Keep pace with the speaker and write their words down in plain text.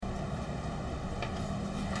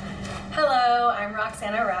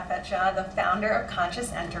Roxana Rafetja, the founder of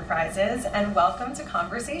Conscious Enterprises, and welcome to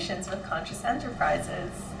Conversations with Conscious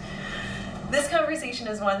Enterprises. This conversation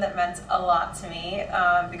is one that meant a lot to me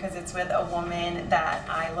because it's with a woman that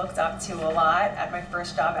I looked up to a lot at my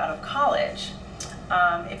first job out of college.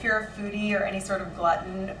 If you're a foodie or any sort of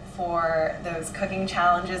glutton for those cooking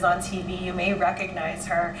challenges on TV, you may recognize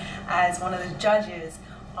her as one of the judges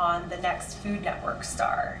on the next Food Network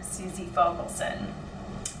star, Susie Fogelson.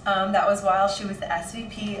 That was while she was the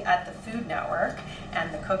SVP at the Food Network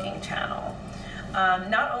and the Cooking Channel.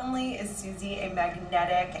 Not only is Susie a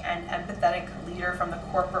magnetic and empathetic leader from the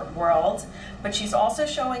corporate world, but she's also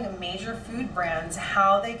showing major food brands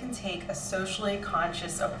how they can take a socially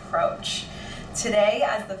conscious approach. Today,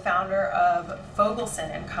 as the founder of Fogelson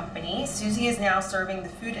and Company, Susie is now serving the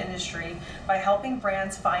food industry by helping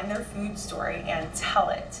brands find their food story and tell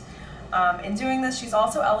it. In doing this, she's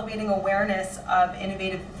also elevating awareness of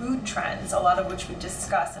innovative food trends, a lot of which we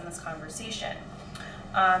discuss in this conversation.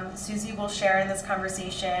 Susie will share in this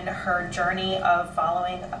conversation her journey of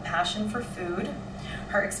following a passion for food,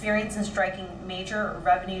 her experience in striking major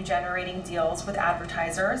revenue-generating deals with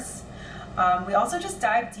advertisers. We also just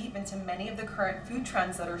dive deep into many of the current food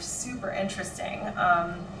trends that are super interesting.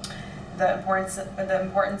 The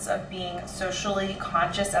importance of being socially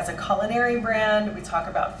conscious as a culinary brand. We talk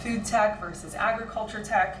about food tech versus agriculture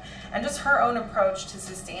tech, and just her own approach to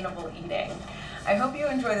sustainable eating. I hope you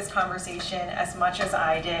enjoy this conversation as much as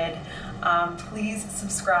I did. Please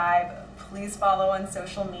subscribe. Please follow on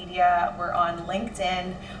social media. We're on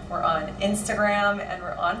LinkedIn, we're on Instagram, and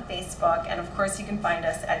we're on Facebook. And of course, you can find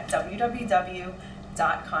us at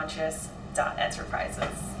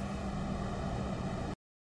www.conscious.enterprises.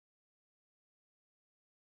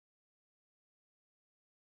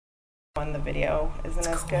 On the video isn't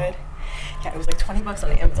as good. Yeah, it was like $20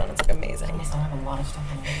 on Amazon. It's like amazing. I have a lot of stuff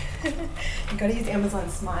on it. You gotta use Amazon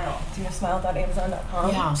Smile. Do you know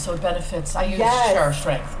smile.amazon.com? Yeah, so it benefits. I use Share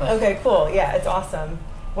Strength. But okay, cool. Yeah, it's awesome.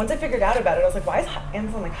 Once I figured out about it, I was like, why is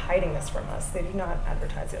Amazon like hiding this from us? They do not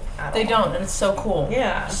advertise it at all. They don't, and it's so cool.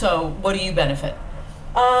 Yeah. So what do you benefit?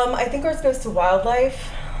 I think ours goes to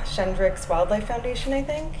wildlife. Shendrick's Wildlife Foundation, I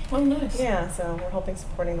think. Oh, nice. Yeah, so we're helping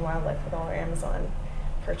supporting the wildlife with all our Amazon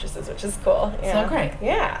purchases, which is cool. Yeah. So great.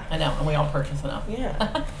 Yeah. I know, and we all purchase enough.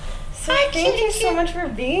 Yeah. So thank you so much for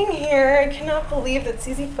being here. I cannot believe that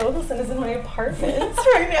Susie Fogelson is in my apartment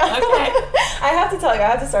right now. Okay. I have to tell you, I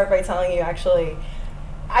have to start by telling you actually,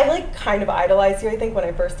 I like kind of idolized you, I think, when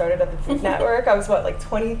I first started at the Food Network. I was, like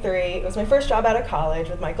 23. It was my first job out of college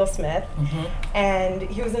with Michael Smith. And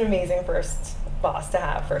he was an amazing first boss to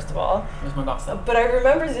have, first of all. He was my boss though. But I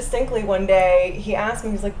remember distinctly one day, he asked me,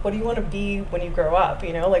 he was like, what do you want to be when you grow up?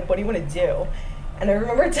 You know, like, what do you want to do? And I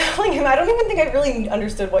remember telling him, I don't even think I really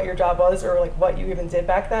understood what your job was or like what you even did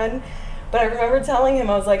back then. But I remember telling him,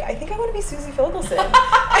 I was like, I think I want to be Susie Fogelson.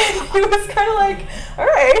 And he was kind of like, all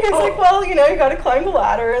right. He's like, well, you know, you got to climb the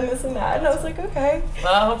ladder and this and that. And I was like, okay.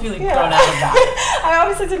 Well, I hope you've grown out of that. I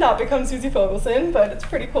obviously did not become Susie Fogelson, but it's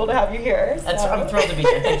pretty cool to have you here. So. I'm thrilled to be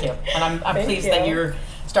here. Thank you. And I'm pleased that you're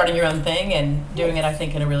starting your own thing and doing it, I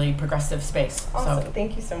think, in a really progressive space. Awesome. So,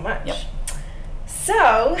 thank you so much. Yep.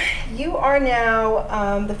 So you are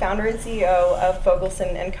now the founder and CEO of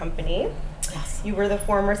Fogelson and Company. Yes. You were the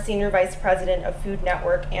former senior vice president of Food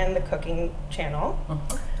Network and the Cooking Channel.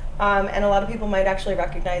 And a lot of people might actually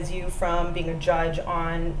recognize you from being a judge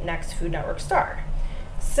on Next Food Network Star.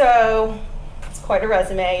 So it's quite a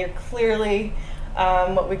resume. You're clearly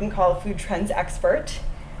what we can call a food trends expert.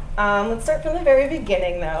 Let's start from the very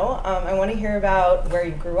beginning, though. I want to hear about where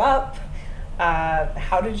you grew up,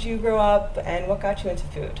 how did you grow up, and what got you into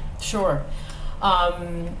food? Sure.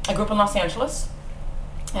 I grew up in Los Angeles.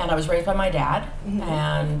 And I was raised by my dad,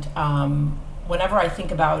 and whenever I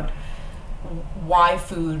think about why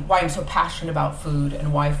I'm so passionate about food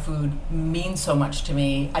and why food means so much to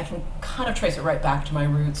me, I can kind of trace it right back to my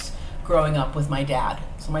roots growing up with my dad.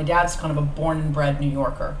 So my dad's kind of a born and bred New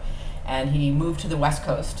Yorker, and he moved to the West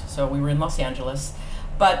Coast, so we were in Los Angeles.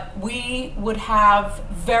 But we would have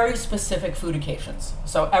very specific food occasions.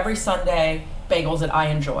 So every Sunday, bagels that I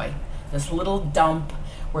enjoy, this little dump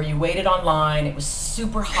where you waited online, it was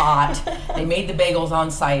super hot, they made the bagels on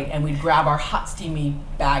site, and we'd grab our hot, steamy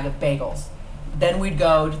bag of bagels. Then we'd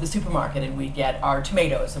go to the supermarket and we'd get our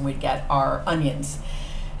tomatoes and we'd get our onions.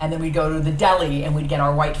 And then we'd go to the deli and we'd get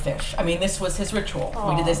our whitefish. I mean, this was his ritual.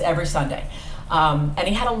 Aww. We did this every Sunday. And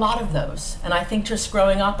he had a lot of those. And I think just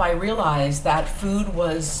growing up, I realized that food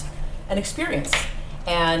was an experience.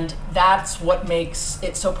 And that's what makes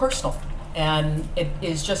it so personal. And it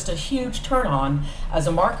is just a huge turn on as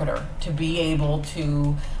a marketer to be able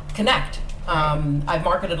to connect. I've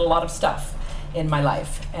marketed a lot of stuff, in my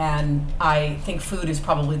life. And I think food is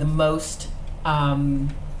probably the most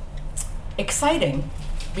exciting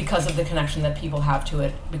because of the connection that people have to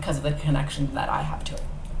it, because of the connection that I have to it.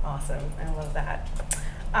 Awesome. I love that.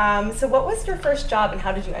 So what was your first job and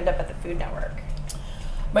how did you end up at the Food Network?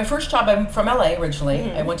 My first job, I'm from LA originally.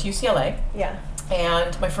 I went to UCLA. Yeah.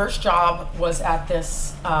 And my first job was at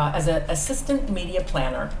this, as an assistant media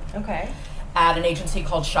planner Okay. at an agency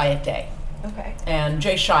called Chiat Day. Okay. And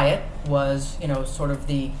Jay Chiat was, sort of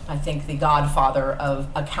the godfather of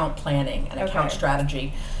account planning and account Okay.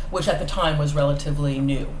 strategy, which at the time was relatively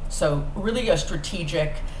new. So really a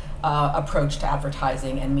strategic approach to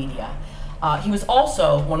advertising and media. He was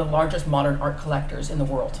also one of the largest modern art collectors in the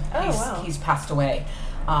world. Oh, wow. He's passed away.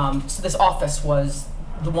 So this office was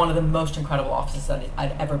one of the most incredible offices that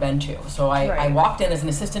I'd ever been to. So I Right. walked in as an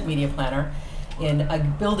assistant media planner in a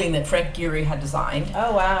building that Frank Gehry had designed.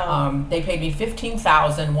 Oh, wow. They paid me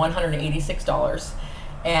 $15,186,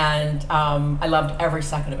 and I loved every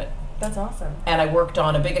second of it. That's awesome. And I worked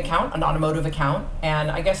on a big account, an automotive account,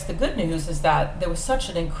 and I guess the good news is that there was such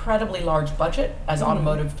an incredibly large budget, as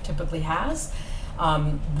automotive typically has,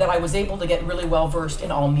 that I was able to get really well versed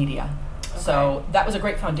in all media. So that was a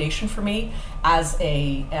great foundation for me as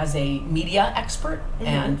a media expert,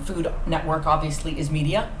 and Food Network obviously is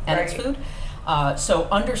media and it's Right. food. So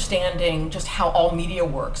understanding just how all media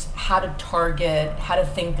works, how to target, how to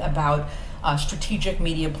think about strategic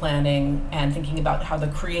media planning, and thinking about how the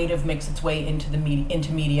creative makes its way into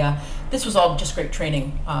media. This was all just great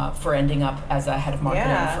training for ending up as a head of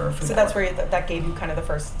marketing for Food So Network. that's where that gave you kind of the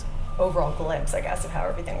first overall glimpse, I guess, of how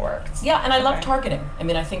everything worked. Yeah, and I love Okay. targeting. I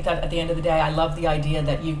mean, I think that at the end of the day, I love the idea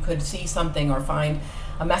that you could see something or find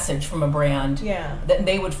a message from a brand, Yeah. that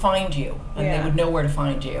they would find you and they Yeah. would know where to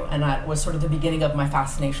find you. And that was sort of the beginning of my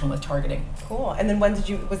fascination with targeting. Cool. And then when did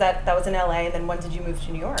you, that was in LA, and then when did you move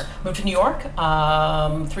to New York? Moved to New York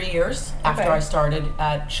 3 years after Okay. I started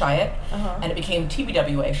at Chiat, Uh-huh. and it became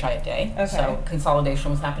TBWA Chiat Day. Okay. So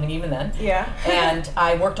consolidation was happening even then. Yeah. And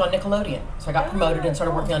I worked on Nickelodeon. So I got promoted and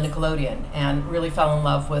started cool. working on Nickelodeon and really fell in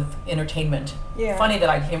love with entertainment. Yeah. Funny that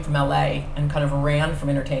I came from LA and kind of ran from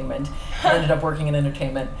entertainment and ended up working in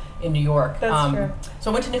entertainment in New York. That's true. So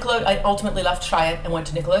I went to Nickelodeon. I ultimately left Chiat and went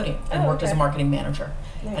to Nickelodeon and Oh, worked as a okay. marketing manager.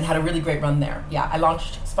 Nice. And had a really great run there. Yeah, I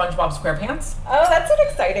launched SpongeBob SquarePants. Oh, that's an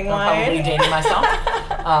exciting one. I'm probably dating myself.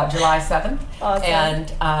 July 7th. Awesome.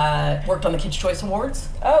 And worked on the Kids' Choice Awards.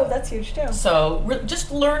 Oh, that's huge too. So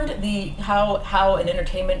just learned how an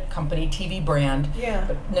entertainment company, TV brand, Yeah.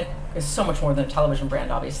 but Nick is so much more than a television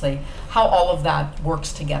brand, obviously, how all of that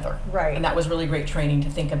works together. Right. And that was really great training to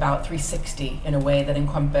think about 360 in a way that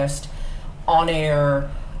encompassed on-air,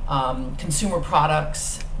 consumer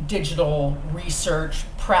products, digital, research,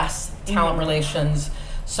 press, talent relations.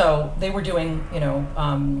 So they were doing,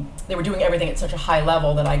 everything at such a high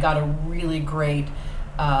level that I got a really great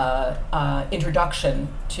introduction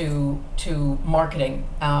to marketing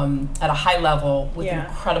at a high level with Yeah.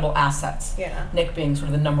 incredible assets. Yeah. Nick being sort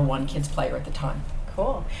of the number one kids player at the time.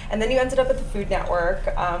 Cool. And then you ended up at the Food Network.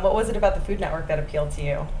 What was it about the Food Network that appealed to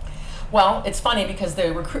you? Well, it's funny because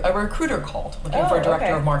a recruiter called looking for a director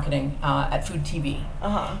okay. of marketing at Food TV.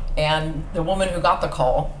 Uh-huh. And the woman who got the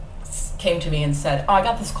call came to me and said, "Oh, I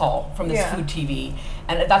got this call from this Yeah. Food TV,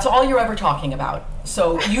 and that's all you're ever talking about.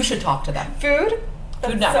 So you should talk to them." Food?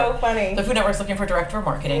 That's Food Network. so funny. The Food Network's looking for a director of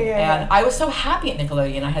marketing, Yeah. and I was so happy at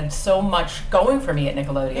Nickelodeon. I had so much going for me at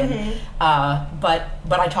Nickelodeon,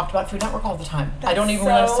 but I talked about Food Network all the time. I don't even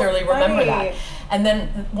so necessarily remember funny. that. And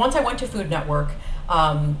then once I went to Food Network,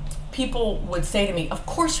 people would say to me, "Of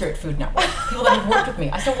course you're at Food Network." People that had worked with me.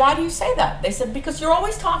 I said, "Why do you say that?" They said, "Because you're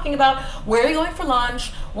always talking about where you're going for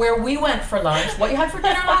lunch, where we went for lunch, what you had for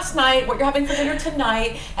dinner last night, what you're having for dinner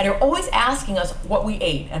tonight, and you're always asking us what we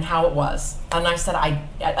ate and how it was." And I said,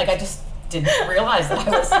 I just didn't realize that I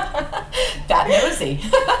was that nosy.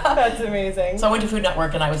 That's amazing. So I went to Food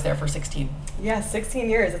Network and I was there for 16. Yeah, 16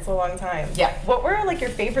 years. It's a long time. Yeah. What were like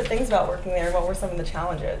your favorite things about working there? What were some of the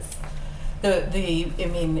challenges?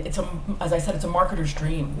 As I said, it's a marketer's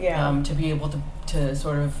dream. Yeah. To be able to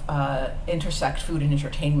sort of intersect food and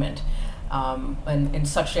entertainment, and in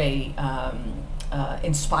such a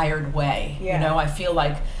inspired way. Yeah. You know, I feel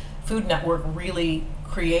like Food Network really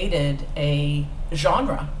created a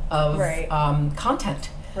genre of Right. content,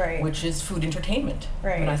 Right. which is food entertainment.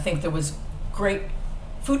 Right. And I think there was great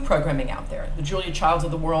food programming out there. The Julia Childs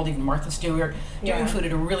of the world, even Martha Stewart, doing Yeah. food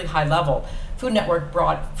at a really high level. Food Network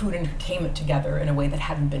brought food entertainment together in a way that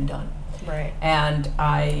hadn't been done. Right. And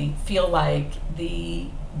I feel like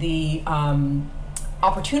the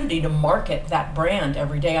opportunity to market that brand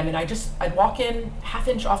every day. I mean, I'd walk in half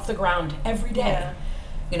inch off the ground every day. Yeah.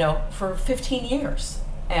 for 15 years.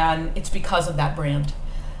 And it's because of that brand.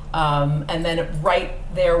 And then right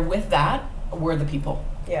there with that were the people.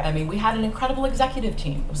 Yeah. I mean, we had an incredible executive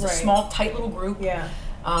team. It was a small, tight little group. Yeah.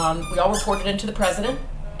 We all reported into the president.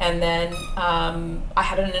 And then I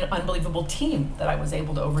had an unbelievable team that I was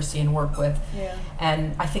able to oversee and work with. Yeah.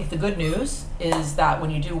 And I think the good news is that when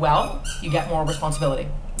you do well, you get more responsibility.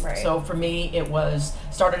 Right. So for me, it was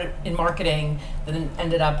started in marketing, then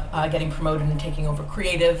ended up getting promoted and taking over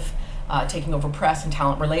creative, taking over press and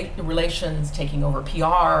talent relations, taking over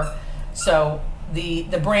PR. So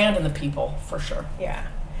the brand and the people, for sure. Yeah.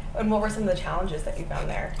 And what were some of the challenges that you found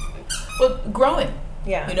there? Well, growing.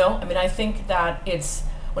 Yeah. I mean, I think that it's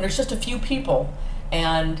when there's just a few people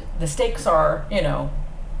and the stakes are,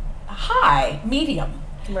 high, medium.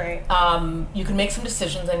 Right. You can make some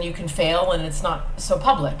decisions and you can fail, and it's not so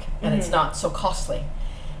public and it's not so costly.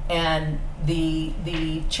 And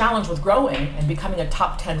the challenge with growing and becoming a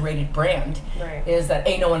top 10 rated brand is that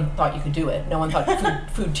no one thought you could do it. No one thought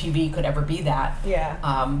food TV could ever be that. Yeah.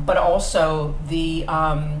 But also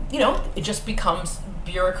it just becomes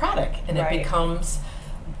bureaucratic, and it becomes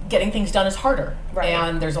getting things done is harder. Right.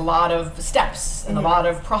 And there's a lot of steps and a lot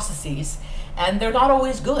of processes, and they're not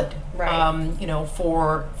always good. Right.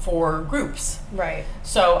 For groups. Right.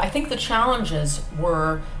 So I think the challenges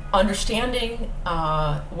were understanding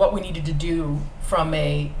what we needed to do from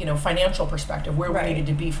a financial perspective, where we needed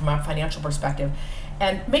to be from a financial perspective,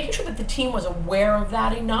 and making sure that the team was aware of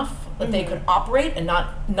that enough that they could operate and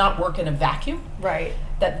not work in a vacuum. Right.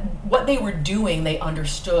 That what they were doing, they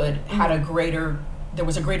understood had there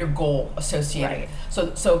was a greater goal associated.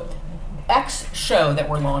 Right. So X show that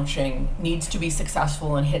we're launching needs to be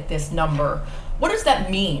successful and hit this number. What does that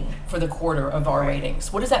mean for the quarter of our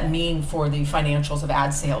ratings? What does that mean for the financials of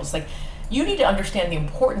ad sales? Like, you need to understand the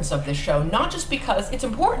importance of this show, not just because it's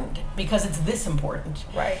important, because it's this important.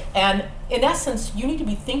 Right. And in essence, you need to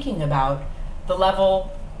be thinking about the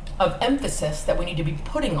level of emphasis that we need to be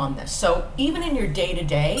putting on this. So even in your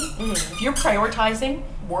day-to-day, if you're prioritizing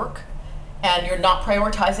work and you're not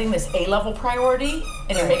prioritizing this A-level priority,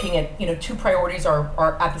 and you're making it, two priorities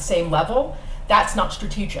are at the same level, that's not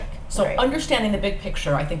strategic. So understanding the big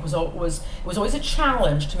picture, I think, was always a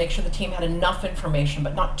challenge to make sure the team had enough information,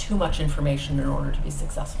 but not too much information in order to be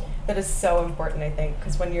successful. That is so important, I think,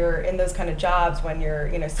 because when you're in those kind of jobs, when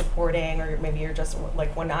you're supporting, or maybe you're just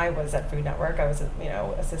like when I was at Food Network, I was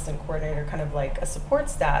assistant coordinator, kind of like a support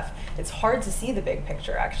staff. It's hard to see the big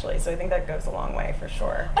picture, actually. So I think that goes a long way for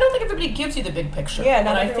sure. I don't think everybody gives you the big picture. Yeah,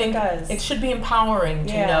 not and everyone I think does. It should be empowering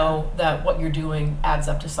to know that what you're doing adds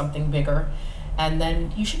up to something bigger. And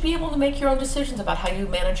then you should be able to make your own decisions about how you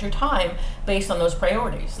manage your time based on those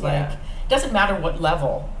priorities. Like, it doesn't matter what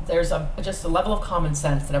level. There's just a level of common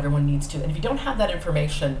sense that everyone needs to. And if you don't have that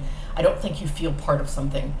information, I don't think you feel part of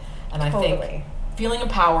something. And I think feeling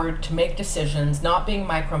empowered to make decisions, not being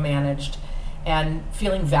micromanaged, and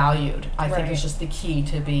feeling valued, I think is just the key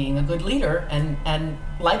to being a good leader and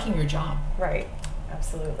liking your job. Right.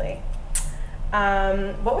 Absolutely.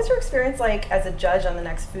 What was your experience like as a judge on the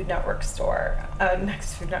Next Food Network Star? Did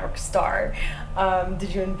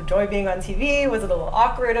you enjoy being on TV? Was it a little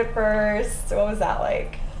awkward at first? What was that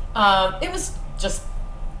like? It was just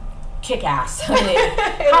kick ass. I mean,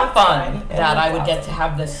 how fun that I would get to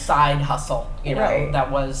have this side hustle, that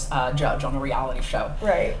was judge on a reality show.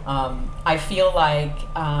 Right. I feel like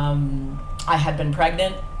I had been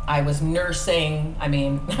pregnant. I was nursing. I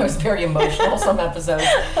mean, I was very emotional some episodes.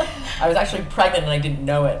 I was actually pregnant and I didn't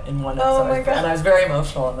know it in one episode. Oh my God. And I was very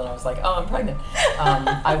emotional, and then I was like, oh, I'm pregnant.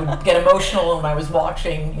 I would get emotional when I was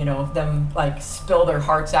watching, them like spill their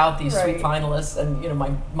hearts out, these sweet finalists, and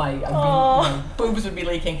my boobs would be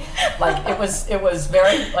leaking. Like, it was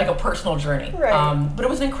very like a personal journey. Right. But it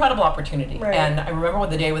was an incredible opportunity. Right. And I remember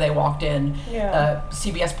the day when they walked in,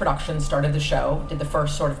 CBS Productions started the show, did the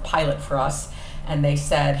first sort of pilot for us. And they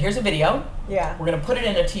said, here's a video. Yeah. We're going to put it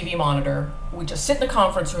in a TV monitor. We just sit in a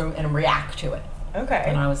conference room and react to it. Okay.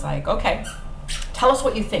 And I was like, okay, tell us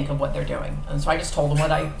what you think of what they're doing. And so I just told them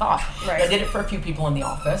what I thought. Right. I did it for a few people in the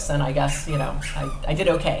office, and I guess, I did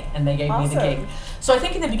okay, and they gave me the gig. So I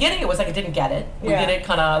think in the beginning it was like I didn't get it. We did it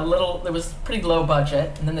kind of it was pretty low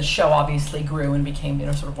budget, and then the show obviously grew and became,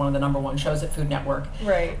 sort of one of the #1 shows at Food Network.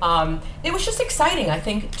 Right. It was just exciting, I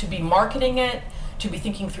think, to be marketing it, to be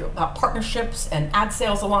thinking through about partnerships and ad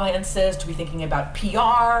sales alliances, to be thinking about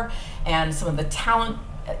PR and some of the talent,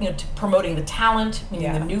 to promoting the talent,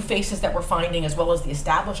 meaning the new faces that we're finding, as well as the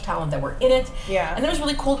established talent that were in it. Yeah. And then it was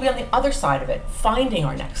really cool to be on the other side of it, finding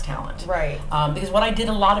our next talent. Right. Because what I did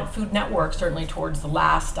a lot at Food Network, certainly towards the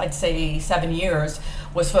last, I'd say 7 years,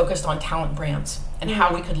 was focused on talent brands and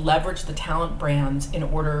how we could leverage the talent brands in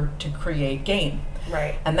order to create gain.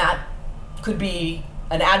 Right. And that could be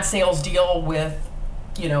an ad sales deal with,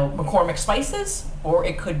 McCormick Spices, or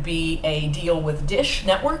it could be a deal with Dish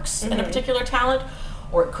Networks and a particular talent,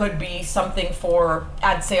 or it could be something for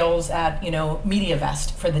ad sales at,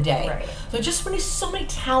 MediaVest for the day. Right. So just really so many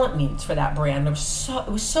talent needs for that brand. It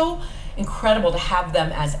was so incredible to have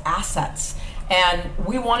them as assets. And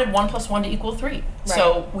we wanted 1 + 1 = 3. Right.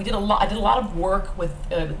 So I did a lot of work with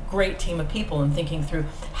a great team of people in thinking through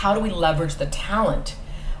how do we leverage the talent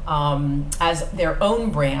as their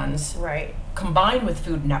own brands, right, combined with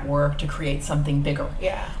Food Network to create something bigger,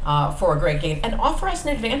 for a great gain and offer us an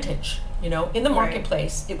advantage. In the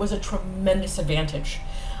marketplace, it was a tremendous advantage.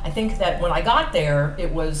 I think that when I got there,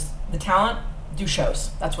 it was the talent do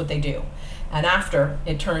shows. That's what they do. And after,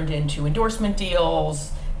 it turned into endorsement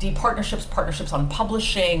deals, deep partnerships on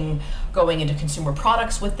publishing, going into consumer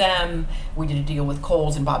products with them. We did a deal with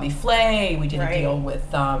Kohl's and Bobby Flay. We did a deal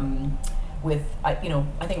with I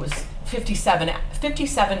think it was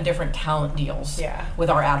 57 different talent deals with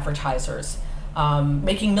our advertisers,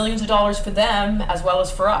 making millions of dollars for them as well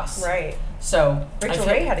as for us. Right. So Rachel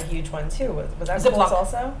Ray had a huge one too. Was that Kohl's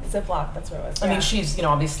also? Ziploc, that's what it was. I mean, she's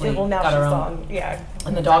obviously now got her she's own.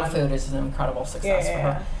 And the dog food is an incredible success for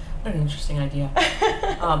her. What an interesting idea.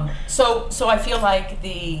 So I feel like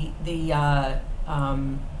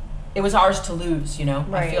it was ours to lose.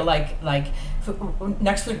 I feel like Food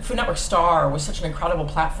Network Star was such an incredible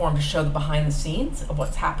platform to show the behind the scenes of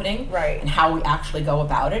what's happening, and how we actually go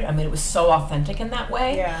about it. I mean, it was so authentic in that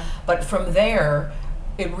way. Yeah. But from there,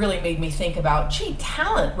 it really made me think about,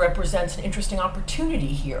 talent represents an interesting opportunity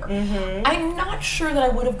here. Mm-hmm. I'm not sure that I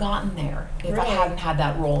would have gotten there if I hadn't had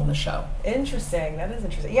that role in the show. Interesting. That is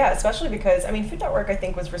interesting. Yeah, especially because, Food Network, I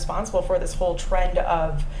think, was responsible for this whole trend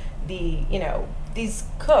of these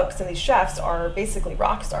cooks and these chefs are basically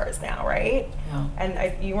rock stars now, right? Yeah.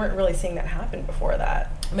 And you weren't really seeing that happen before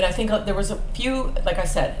that. I mean, I think there was a few, like I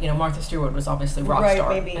said, Martha Stewart was obviously rock star,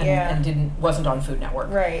 maybe, and wasn't on Food Network,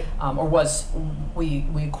 right? Or we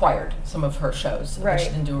acquired some of her shows, right? She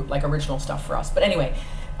didn't do like original stuff for us, but anyway,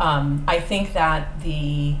 I think that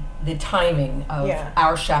the timing of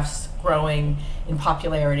our chefs growing in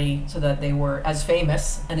popularity so that they were as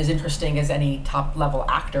famous and as interesting as any top level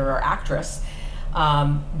actor or actress,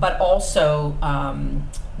 but also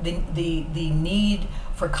the need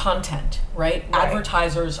for content, right?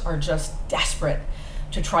 Advertisers are just desperate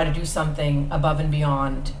to try to do something above and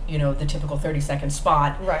beyond, the typical 30-second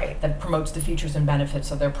spot that promotes the features and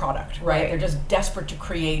benefits of their product, right? They're just desperate to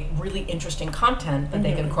create really interesting content that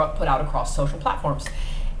they can put out across social platforms.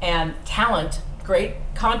 And talent, great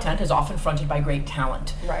content is often fronted by great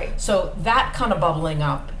talent. Right. So that kind of bubbling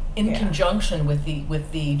up in conjunction with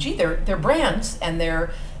they're brands and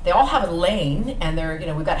they all have a lane, and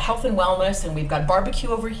we've got health and wellness, and we've got barbecue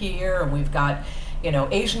over here, and we've got,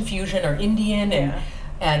 Asian fusion or Indian,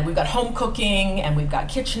 and we've got home cooking, and we've got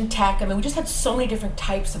kitchen tech. I mean, we just had so many different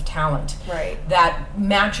types of talent. Right. That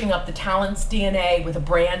matching up the talent's DNA with a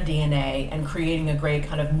brand DNA and creating a great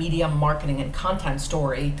kind of media marketing and content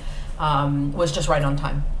story was just right on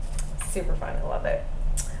time. Super fun. I love it.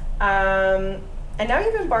 And now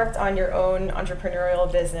you've embarked on your own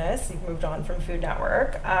entrepreneurial business. You've moved on from Food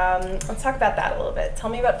Network. Let's talk about that a little bit. Tell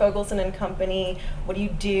me about Fogelson and Company. What do you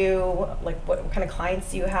do? Like, what kind of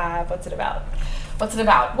clients do you have? What's it about?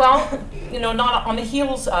 Well, not on the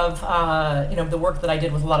heels of the work that I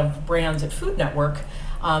did with a lot of brands at Food Network.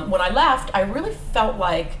 When I left, I really felt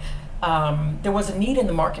like there was a need in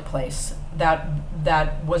the marketplace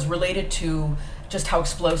that was related to just how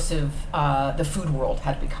explosive the food world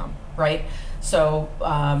had become, right? So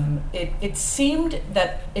it seemed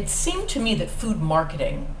to me that food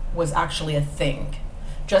marketing was actually a thing,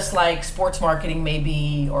 just like sports marketing may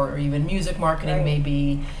be, or even music marketing may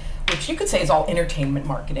be, which you could say is all entertainment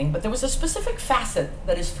marketing, but there was a specific facet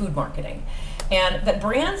that is food marketing, and that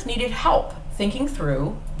brands needed help thinking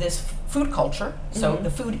through this food culture, so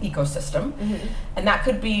the food ecosystem, and that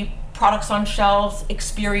could be products on shelves,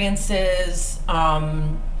 experiences,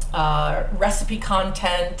 recipe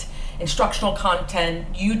content, instructional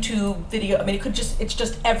content, YouTube video. I mean, it's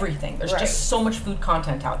just everything. There's just so much food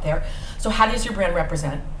content out there. So how does your brand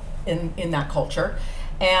represent in that culture?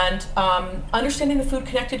 And understanding the food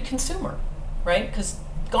connected consumer, right? Because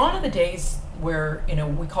gone are the days where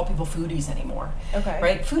we call people foodies anymore. Okay.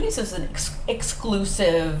 Right? Foodies is an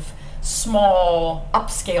exclusive, small,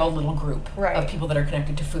 upscale little group of people that are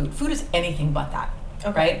connected to food. Food is anything but that.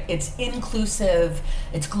 Okay. Right? It's inclusive,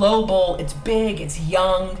 it's global, it's big, it's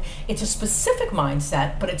young, it's a specific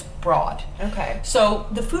mindset, but it's broad. Okay. So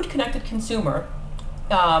the food connected consumer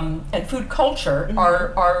and food culture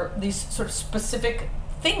are these sort of specific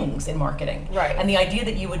things in marketing. Right. And the idea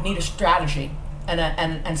that you would need a strategy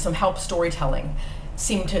and some help storytelling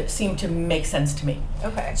seemed to make sense to me.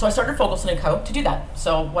 Okay. So I started Fogelson & Co. to do that.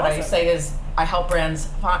 So what I Awesome. say is I help brands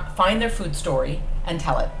find their food story and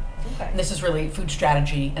tell it. Okay. And this is really food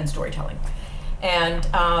strategy and storytelling. And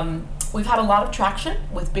we've had a lot of traction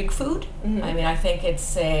with Big Food. I mean, I think I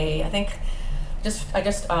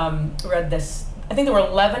just read this. I think there were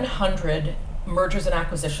 1,100 mergers and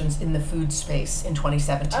acquisitions in the food space in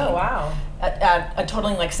 2017. Oh, wow. At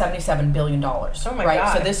totaling like $77 billion. Oh my right?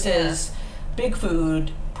 God, So this is Big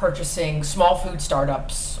Food purchasing small food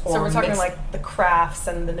startups. Or So we're talking like the Crafts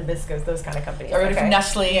and the Nabiscos, those kind of companies. Everything from Okay.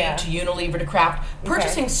 Nestle Yeah. to Unilever to Kraft,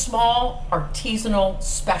 purchasing Okay. small artisanal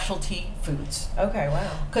specialty foods. Okay, wow.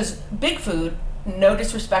 Because Big Food, no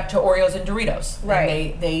disrespect to Oreos and Doritos, and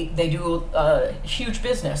Right. they do a huge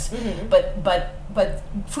business, but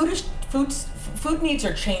food needs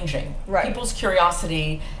are changing. Right. People's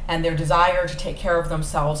curiosity and their desire to take care of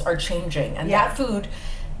themselves are changing, and Yeah. that food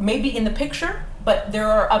may be in the picture, but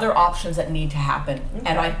there are other options that need to happen.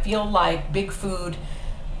 And I feel like Big Food,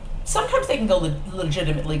 sometimes they can go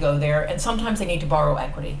legitimately go there, and sometimes they need to borrow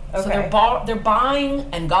equity. So Okay. they're buying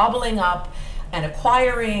and gobbling up and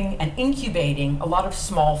acquiring and incubating a lot of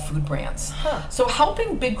small food brands. Huh. So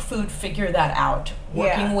helping Big Food figure that out,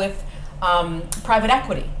 working Yeah. with private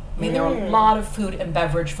equity. I mean, there are a lot of food and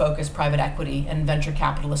beverage focused private equity and venture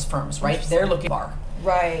capitalist firms, right? They're looking for.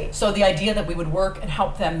 Right. So the idea that we would work and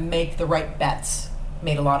help them make the right bets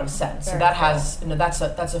made a lot of sense. So Very that cool. has,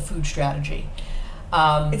 that's a food strategy.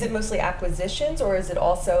 Is it mostly acquisitions, or is it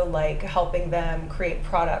also like helping them create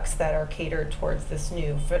products that are catered towards this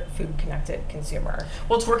new food connected consumer?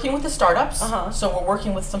 Well, it's working with the startups. Uh-huh. So we're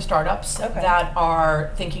working with some startups Okay. that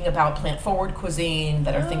are thinking about plant forward cuisine,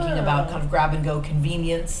 that are thinking about kind of grab and go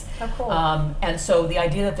convenience. How cool. And so the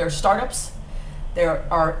idea that there are startups, there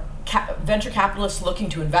are venture capitalists looking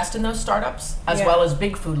to invest in those startups, as Yeah. well as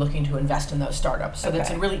Big Food looking to invest in those startups. So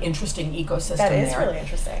that's a Okay. really interesting ecosystem That is there. really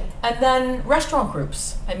interesting. And then restaurant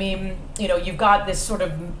groups. I mean, you've got this sort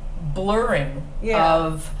of blurring Yeah.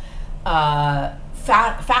 of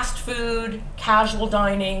fast food, casual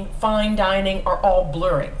dining, fine dining are all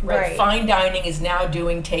blurring. Right. Fine dining is now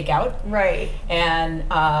doing takeout, Right. and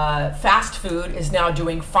fast food is now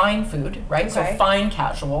doing fine food, right? Okay. So fine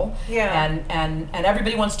casual. Yeah. And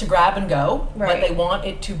everybody wants to grab and go, but Right. they want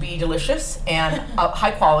it to be delicious and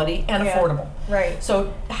high quality and Yeah. affordable. Right.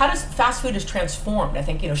 So how does fast food is transformed? I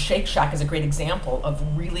think Shake Shack is a great example of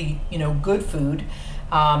really good food,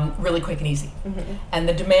 really quick and easy, and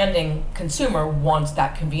the demanding consumer wants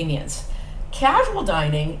that convenience. Casual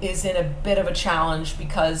dining is in a bit of a challenge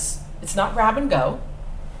because it's not grab and go,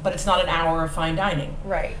 but it's not an hour of fine dining.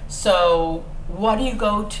 Right. So what do you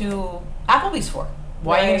go to Applebee's for?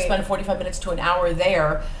 Why are you going to Right. spend 45 minutes to an hour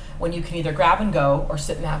there when you can either grab and go or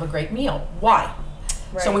sit and have a great meal? Why?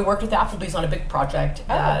 So Right. we worked with Applebee's on a big project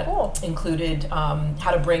Oh, that cool. included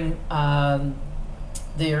how to bring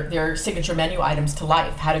their signature menu items to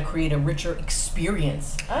life, how to create a richer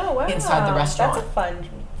experience Oh wow. inside the restaurant. That's a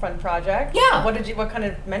fun project. Yeah. What kind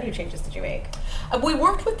of menu changes did you make? We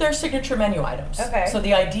worked with their signature menu items. Okay. So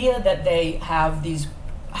the idea that they have these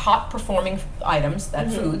hot performing items,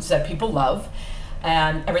 that foods that people love,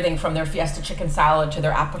 and everything from their fiesta chicken salad to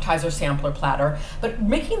their appetizer sampler platter, but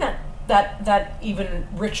making that even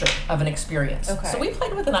richer of an experience. Okay. So we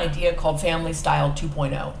played with an idea called Family Style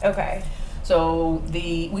 2.0. Okay. So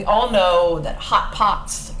we all know that hot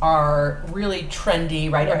pots are really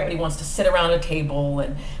trendy, right? Right. Everybody wants to sit around a table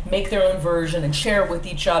and make their own version and share it with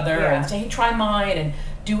each other Yeah. and say, hey, try mine and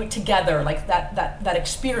do it together. Like that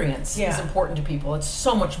experience Yeah. is important to people. It's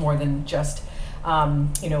so much more than just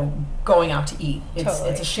going out to eat. Totally.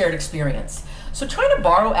 It's a shared experience. So trying to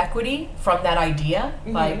borrow equity from that idea,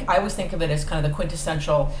 like I always think of it as kind of the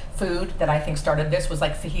quintessential food that I think started this was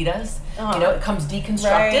like fajitas. It comes deconstructed,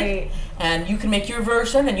 Right. and you can make your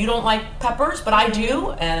version, and you don't like peppers, but I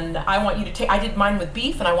do, and I want you to I did mine with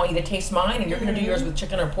beef, and I want you to taste mine, and you're going to do yours with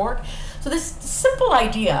chicken or pork. So this simple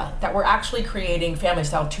idea that we're actually creating Family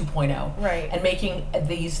Style 2.0, Right. and making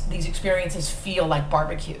these experiences feel like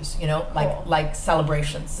barbecues, Cool. like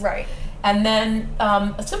celebrations. Right. And then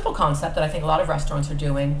a simple concept that I think a lot of restaurants are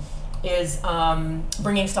doing is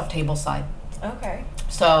bringing stuff tableside. Okay.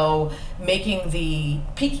 So making the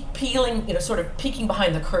peeling, sort of peeking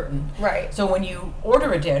behind the curtain. Right. So when you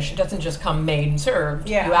order a dish, it doesn't just come made and served.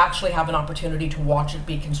 Yeah. You actually have an opportunity to watch it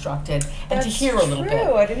be constructed and to That's hear a little true.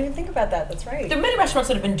 bit. I didn't even think about that. That's right. There are many restaurants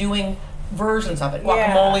that have been doing versions of it.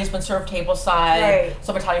 Yeah. Guacamole's been served tableside. Right.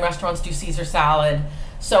 Some Italian restaurants do Caesar salad.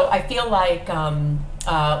 So I feel like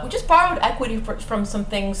we just borrowed equity from some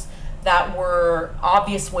things that were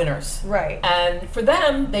obvious winners. Right. And for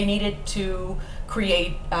them, they needed to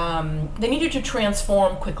create, they needed to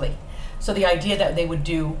transform quickly. So the idea that they would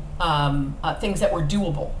do things that were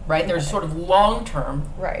doable, right? There's sort of long term,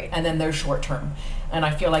 right, and then there's short term. And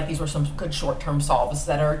I feel like these were some good short term solves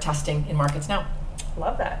that are testing in markets now.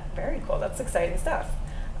 Love that. Very cool. That's exciting stuff.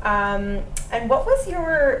 And what was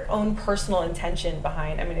your own personal intention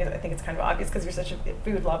behind, I mean, I think it's kind of obvious because you're such a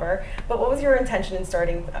food lover, but what was your intention in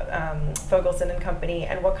starting Fogelson and Company,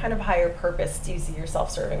 and what kind of higher purpose do you see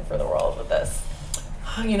yourself serving for the world with this?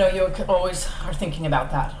 You know, you always are thinking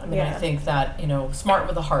about that. I mean, I think that, you know, smart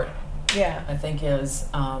with a heart, I think is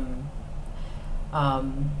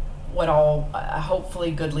what all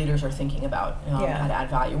hopefully good leaders are thinking about, how to add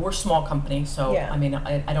value. We're a small company, so I mean,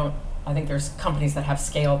 I think there's companies that have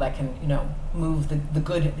scale that can, you know, move the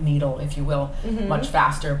good needle, if you will, much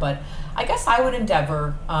faster. But I guess I would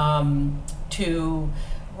endeavor to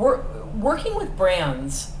working with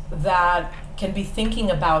brands that can be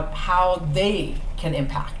thinking about how they can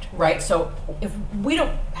impact, right? So if we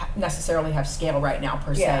don't necessarily have scale right now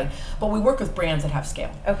per se, but we work with brands that have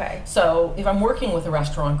scale. Okay. So if I'm working with a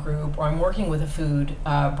restaurant group or I'm working with a food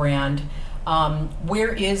brand,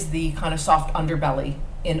 where is the kind of soft underbelly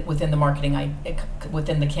within the marketing,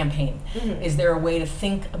 within the campaign? Is there a way to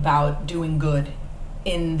think about doing good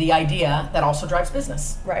in the idea that also drives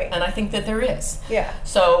business? Right. And I think that there is. Yeah.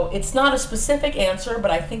 So it's not a specific answer, but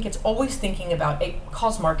I think it's always thinking about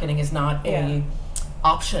cause marketing is not a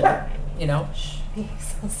option, you know?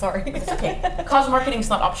 So sorry. It's okay. Cause marketing is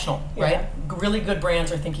not optional, right? Really good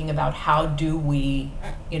brands are thinking about how do we,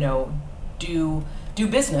 you know, do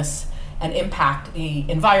business and impact the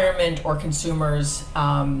environment or consumers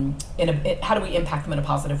how do we impact them in a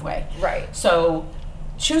positive way? Right. So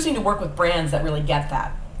choosing to work with brands that really get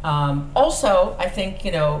that. Also, I think,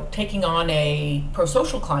 you know, taking on a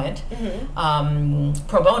pro-social client,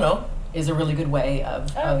 pro bono, is a really good way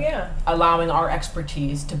of allowing our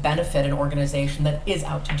expertise to benefit an organization that is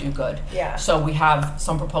out to do good. Yeah. So we have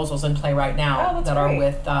some proposals in play right now that are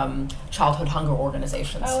with childhood hunger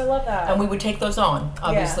organizations. Oh, I love that. And we would take those on,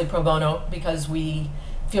 obviously pro bono, because we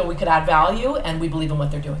feel we could add value and we believe in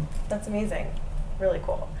what they're doing. That's amazing. Really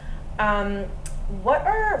cool.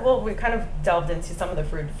 We kind of delved into some of the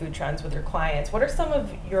food trends with your clients. What are some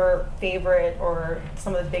of your favorite or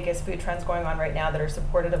some of the biggest food trends going on right now that are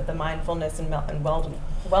supportive of the mindfulness and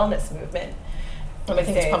wellness movement? I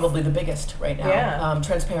think it's probably the biggest right now. Yeah.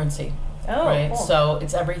 Transparency. Oh, right. Cool. So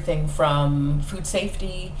it's everything from food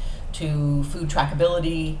safety to food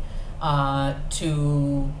trackability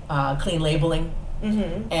to clean labeling.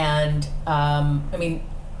 And I mean,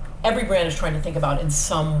 every brand is trying to think about in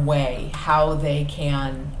some way how they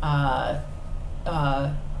can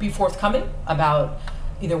be forthcoming about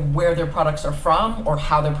either where their products are from or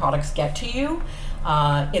how their products get to you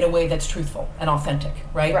in a way that's truthful and authentic,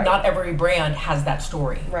 right? Not every brand has that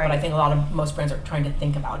story, but I think most brands are trying to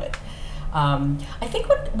think about it. I think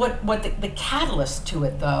what the catalyst to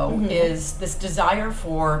it, though, is this desire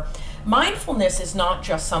for mindfulness is not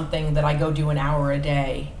just something that I go do an hour a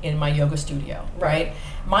day in my yoga studio, right?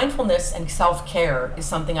 Mindfulness and self-care is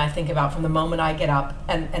something I think about from the moment I get up.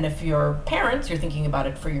 And if you're parents, you're thinking about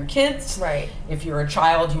it for your kids. Right. If you're a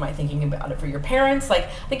child, you might be thinking about it for your parents. Like,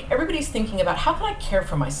 I think everybody's thinking about how can I care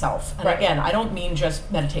for myself? And again, I don't mean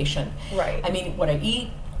just meditation. Right. I mean what I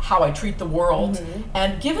eat, how I treat the world.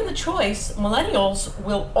 And given the choice, millennials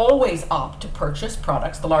will always opt to purchase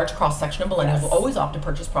products. The large cross-section of millennials will always opt to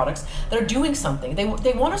purchase products that are doing something. They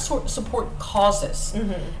want to support causes,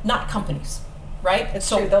 not companies, right? It's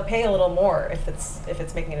true. They'll pay a little more if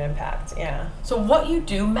it's making an impact. Yeah. So what you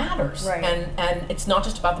do matters, and it's not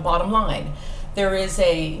just about the bottom line. There is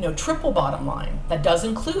a triple bottom line that does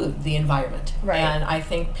include the environment, and I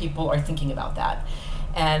think people are thinking about that.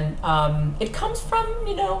 And it comes from,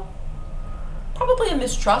 probably a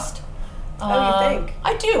mistrust. Oh, you think?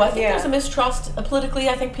 I do. I think there's a mistrust politically.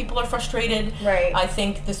 I think people are frustrated. Right. I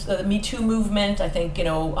think the Me Too movement, I think,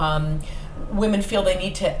 women feel they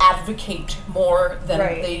need to advocate more than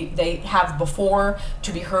they have before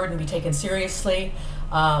to be heard and be taken seriously.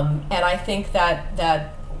 And I think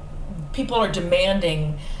that people are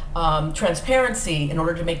demanding transparency in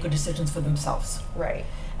order to make good decisions for themselves. Right.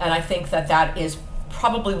 And I think that is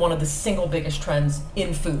probably one of the single biggest trends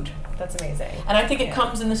in food. That's amazing. And I think it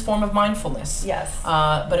comes in this form of mindfulness. Yes.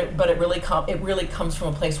 But it really comes from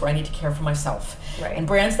a place where I need to care for myself. Right. And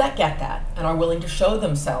brands that get that and are willing to show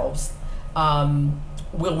themselves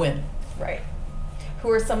will win. Right. Who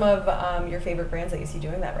are some of your favorite brands that you see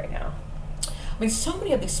doing that right now? mean, so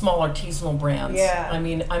many of these small artisanal brands. Yeah. I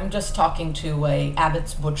mean, I'm just talking to a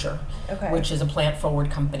Abbott's Butcher, Okay. which is a plant-forward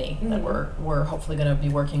company that we're hopefully going to be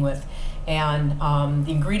working with, and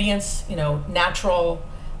the ingredients, you know, natural,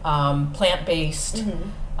 plant-based,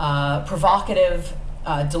 provocative,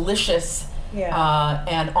 delicious,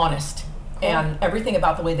 and honest. Cool. And everything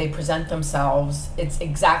about the way they present themselves, it's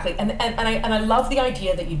exactly, and I love the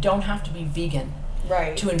idea that you don't have to be vegan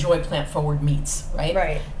Right. to enjoy plant-forward meats, right?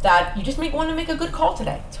 Right. That you just want to make a good call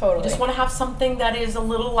today. Totally. You just want to have something that is a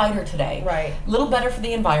little lighter today. Right. A little better for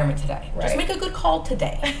the environment today. Just Right. make a good call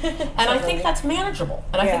today. And I think that's manageable.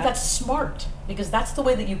 And I think Yeah. that's smart, because that's the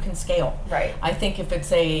way that you can scale. Right. I think if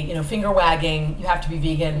it's a, you know, finger wagging, you have to be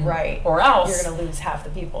vegan, Right. or else, You're going to lose half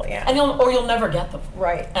the people. Yeah. and you'll never get them.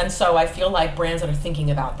 Right. And so I feel like brands that are thinking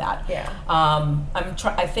about that. Yeah.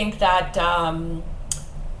 I think that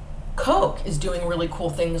Coke is doing really cool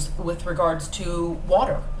things with regards to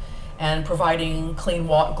water and providing clean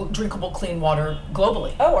water, drinkable clean water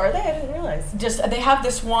globally. Oh, are they? I didn't realize. Just they have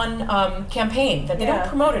this one campaign that they Yeah. don't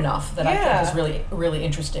promote enough that I Yeah. think is really, really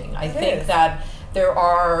interesting. I It think is. that there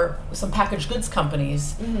are some packaged goods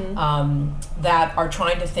companies that are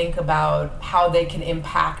trying to think about how they can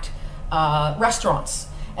impact restaurants,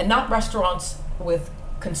 and not restaurants with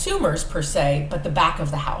consumers per se, but the back of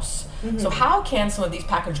the house. So how can some of these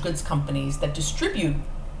packaged goods companies that distribute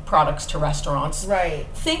products to restaurants Right.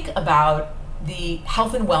 think about the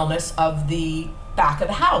health and wellness of the back of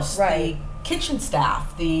the house, Right. the kitchen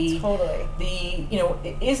staff, Totally.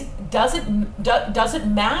 does it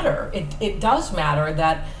matter? It does matter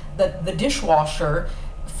that the dishwasher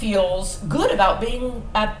feels good about being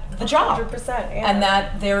at the job, 100%. Yeah. and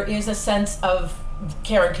that there is a sense of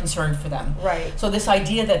care and concern for them. Right. So this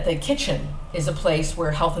idea that the kitchen is a place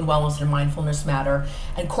where health and wellness and mindfulness matter,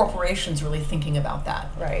 and corporations really thinking about that.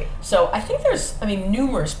 Right. So I think there's,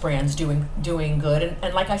 numerous brands doing good,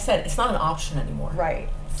 and like I said, it's not an option anymore. Right.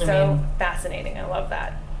 I So mean- fascinating. I love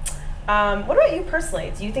that. What about you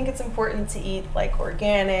personally? Do you think it's important to eat like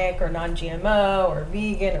organic or non-GMO or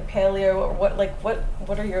vegan or paleo, or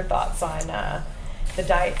what are your thoughts on the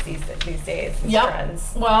diets these days, these Yep.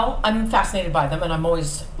 trends? Well, I'm fascinated by them, and I'm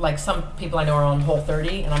always, like, some people I know are on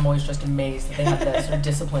Whole30, and I'm always just amazed that they have the sort of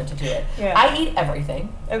discipline to do it. Yeah. I eat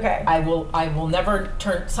everything. Okay. I will never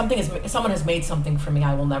turn if someone has made something for me,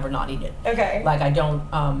 I will never not eat it. Okay. Like, I don't.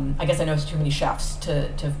 I guess I know it's too many chefs to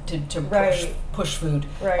Right. push food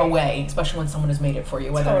Right. away, especially when someone has made it for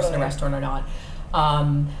you, whether it's in a Totally. restaurant or not.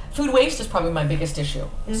 Food waste is probably my biggest issue.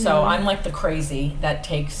 So I'm like the crazy that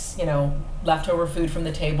takes, leftover food from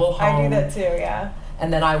the table home. I do that too. Yeah.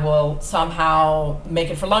 And then I will somehow make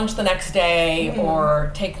it for lunch the next day, or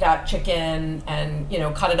take that chicken and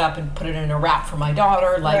cut it up and put it in a wrap for my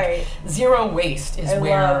daughter. Like, Right. zero waste is I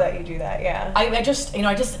where love that you do that. Yeah. I just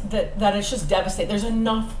that it's just devastating. There's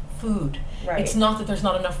enough food. Right. It's not that there's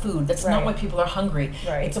not enough food. That's Right. not why people are hungry.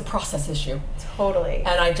 Right. It's a process issue. Totally.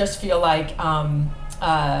 And I just feel like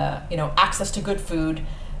access to good food.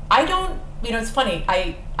 I don't. It's funny.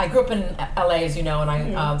 I grew up in LA, as you know, and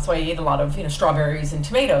I so I ate a lot of strawberries and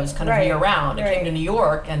tomatoes kind of Right, year round. I came right. to New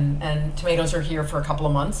York, and tomatoes are here for a couple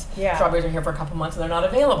of months. Yeah. Strawberries are here for a couple of months, and they're not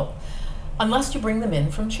available unless you bring them in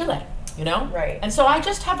from Chile. Right. And so I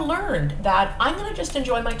just have learned that I'm going to just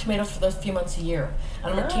enjoy my tomatoes for those few months a year, and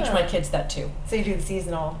I'm going to teach my kids that too. So you do the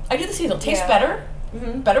seasonal. I do the seasonal. Tastes Yeah. better,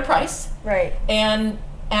 Mm-hmm. better price, Right. and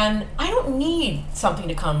I don't need something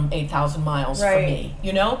to come 8,000 miles for Right. me.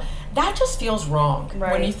 That just feels wrong. When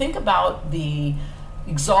Right. you think about the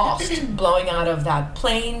exhaust blowing out of that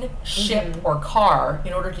plane, ship, or car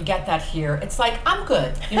in order to get that here, it's like, I'm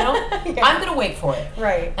good. Yeah. I'm going to wait for it.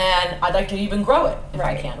 Right. And I'd like to even grow it if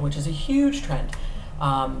Right. I can, which is a huge trend.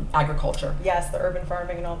 Agriculture. Yes, the urban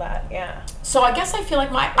farming and all that. Yeah. So I guess I feel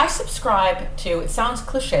like I subscribe to, it sounds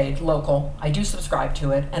cliched, local. I do subscribe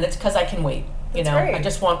to it, and it's because I can wait. That's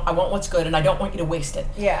great. I want what's good, and I don't want you to waste it.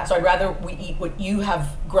 Yeah. So I'd rather we eat what you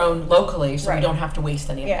have grown locally, so Right. we don't have to waste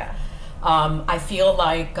any of it. Yeah. I feel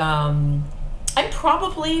like I'm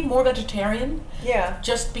probably more vegetarian, Yeah.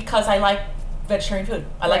 just because I like vegetarian food.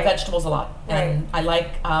 I like Right. vegetables a lot, and I like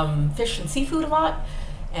fish and seafood a lot.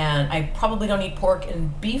 And I probably don't eat pork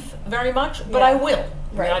and beef very much, but Yeah. I will.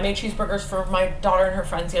 Right. I made cheeseburgers for my daughter and her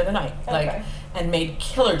friends the other night, Okay. and made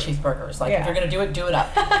killer cheeseburgers. Like, Yeah. if you're gonna do it up.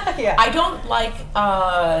 Yeah. I don't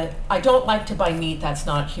like to buy meat that's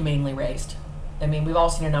not humanely raised. I mean, we've all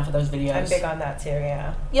seen enough of those videos. I'm big on that too.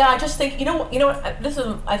 Yeah. Yeah, I just think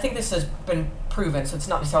I think this has been proven, so it's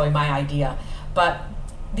not necessarily my idea, but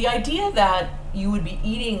the idea that you would be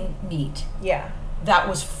eating meat Yeah. that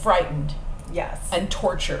was frightened Yes. and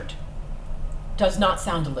tortured does not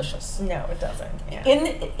sound delicious. No, it doesn't. Yeah.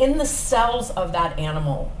 In the cells of that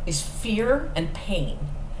animal is fear and pain,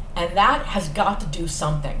 and that has got to do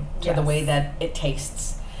something to the way that it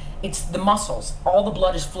tastes. It's the muscles. All the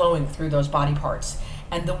blood is flowing through those body parts,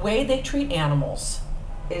 and the way they treat animals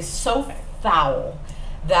is so foul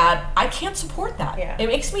that I can't support that. Yeah. It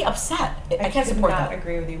makes me upset. I can't support that. I could not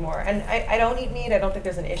agree with you more. And I don't eat meat. I don't think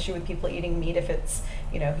there's an issue with people eating meat if it's,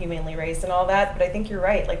 humanely raised and all that. But I think you're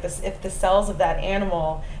right. Like this, if the cells of that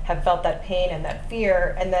animal have felt that pain and that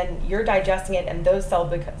fear, and then you're digesting it, and those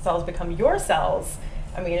cells become your cells.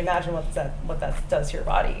 I mean, imagine what that does to your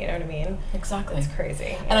body. You know what I mean? Exactly. It's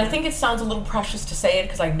crazy. And I think it sounds a little precious to say it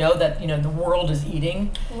because I know that the world is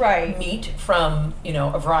eating meat from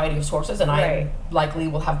a variety of sources, and I likely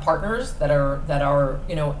will have partners that are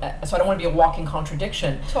so I don't want to be a walking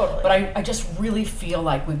contradiction. Totally. But I just really feel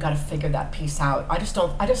like we've got to figure that piece out. I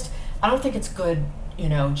don't think it's good.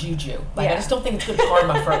 Juju. I just don't think it's good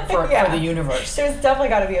karma for the universe. There's definitely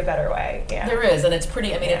got to be a better way. Yeah. There is, and it's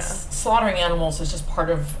pretty. I mean, it's slaughtering animals is just part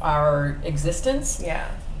of our existence. Yeah.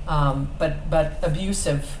 But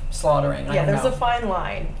abusive slaughtering. I don't there's know. a fine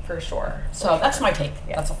line for sure. So that's my take.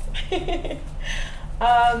 Yeah. That's all.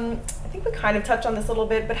 I think we kind of touched on this a little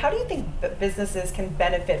bit, but how do you think that businesses can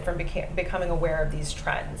benefit from becoming aware of these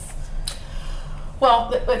trends?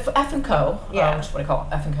 Well, for F&Co, which is what I call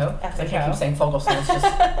F&Co, F&Co. I can't keep saying Fogelson, it's just,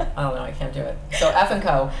 I don't know, I can't do it. So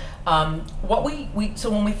F&Co,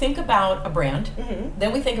 so when we think about a brand,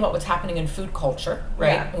 then we think about what's happening in food culture,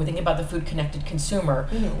 right? Yeah. And we think about the food connected consumer.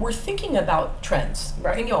 We're thinking about trends.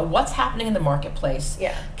 Right. We're thinking about what's happening in the marketplace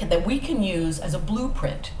that we can use as a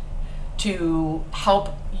blueprint to help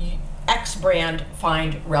X brand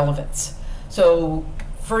find relevance. So,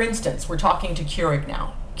 for instance, we're talking to Keurig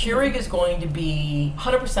now. Keurig is going to be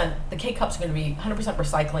 100%, the K-Cup's going to be 100%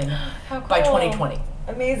 recycling by 2020.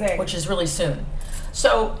 Amazing. Which is really soon.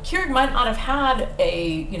 So Keurig might not have had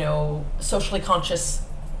a, socially conscious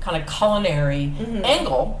kind of culinary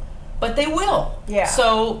angle, but they will. Yeah.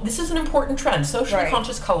 So this is an important trend. Socially Right.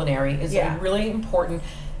 conscious culinary is a really important,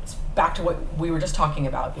 it's back to what we were just talking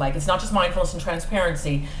about. Like, it's not just mindfulness and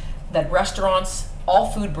transparency, that restaurants,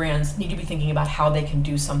 all food brands need to be thinking about how they can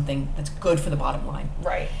do something that's good for the bottom line.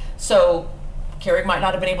 Right. So Keurig might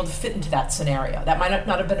not have been able to fit into that scenario. That might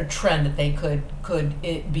not have been a trend that they could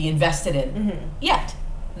be invested in yet,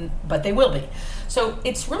 but they will be. So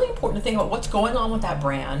it's really important to think about what's going on with that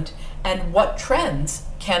brand and what trends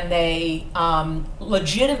can they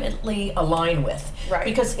legitimately align with. Right.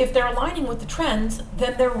 Because if they're aligning with the trends,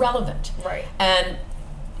 then they're relevant. Right. And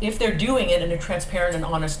if they're doing it in a transparent and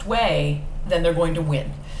honest way, then they're going to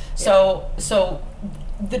win. So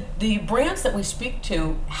the brands that we speak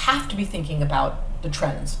to have to be thinking about the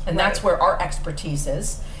trends, and that's where our expertise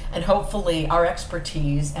is, and hopefully our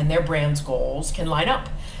expertise and their brand's goals can line up.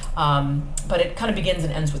 But it kind of begins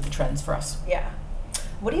and ends with the trends for us. Yeah.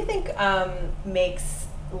 What do you think makes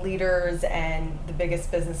leaders and the biggest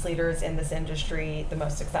business leaders in this industry the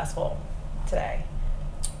most successful today?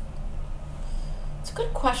 It's a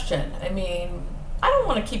good question. I mean, I don't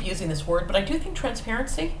want to keep using this word, but I do think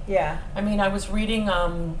transparency. Yeah. I mean, I was reading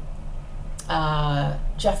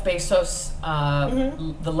Jeff Bezos,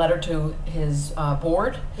 the letter to his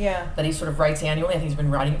board that he sort of writes annually. I think he's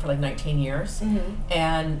been writing it for like 19 years.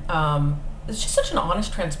 And it's just such an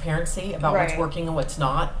honest transparency about what's working and what's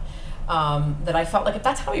not, that I felt like if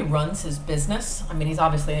that's how he runs his business, I mean, he's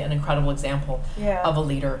obviously an incredible example of a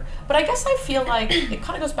leader. But I guess I feel like it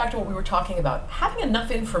kind of goes back to what we were talking about. Having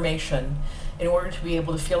enough information in order to be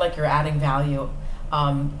able to feel like you're adding value,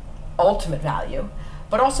 ultimate value,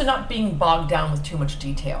 but also not being bogged down with too much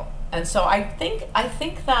detail. And so I think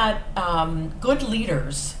that good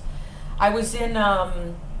leaders. I was in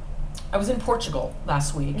Portugal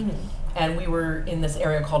last week, and we were in this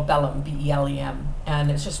area called Belém, B-E-L-E-M,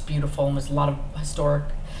 and it's just beautiful, and there's a lot of historic.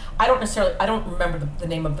 I don't remember the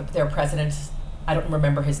name of their president. I don't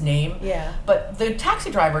remember his name. Yeah. But the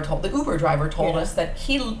Uber driver told us that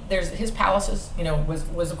his palace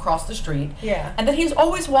was across the street. Yeah. And that he's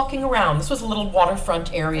always walking around. This was a little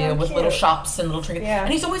waterfront area with little shops and little trinkets. Yeah.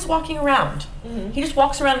 And he's always walking around. He just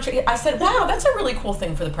walks around. I said, wow, that's a really cool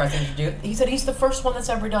thing for the president to do. He said he's the first one that's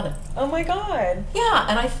ever done it. Oh my God. Yeah,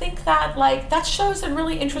 and I think that that shows a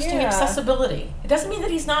really interesting accessibility. It doesn't mean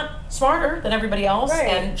that he's not smarter than everybody else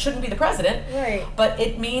and shouldn't be the president. Right. But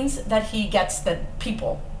it means that he gets that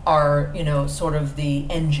people are, sort of the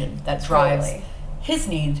engine that drives his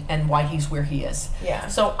need and why he's where he is. Yeah.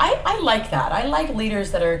 So I like that. I like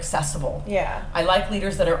leaders that are accessible. Yeah. I like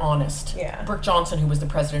leaders that are honest. Yeah. Brooke Johnson, who was the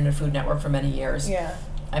president of Food Network for many years. Yeah.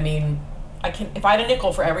 I mean, if I had a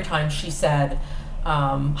nickel for every time she said,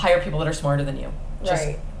 hire people that are smarter than you. Just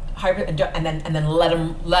Right. hire and then let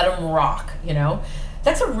them rock. You know,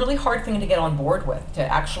 that's a really hard thing to get on board with, to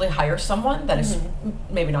actually hire someone that is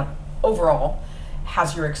maybe not overall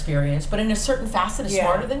has your experience, but in a certain facet is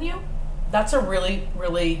smarter than you. That's a really,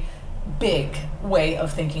 really big way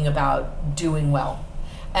of thinking about doing well.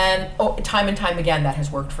 And time and time again, that has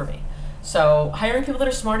worked for me. So hiring people that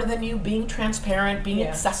are smarter than you, being transparent, being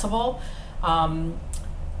accessible.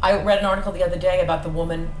 I read an article the other day about the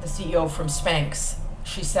woman, the CEO from Spanx.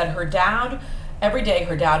 She said her dad, every day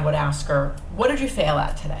her dad would ask her, what did you fail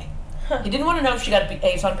at today? He didn't want to know if she got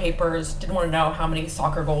A's on papers, didn't want to know how many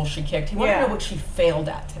soccer goals she kicked. He wanted to know what she failed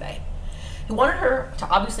at today. He wanted her to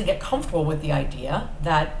obviously get comfortable with the idea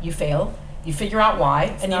that you fail, you figure out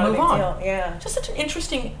why, and you move on. Yeah. Just such an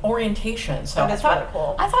interesting orientation. So That is really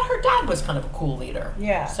cool. I thought her dad was kind of a cool leader.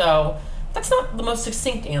 Yeah. So that's not the most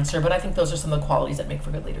succinct answer, but I think those are some of the qualities that make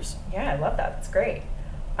for good leaders. Yeah, I love that. That's great.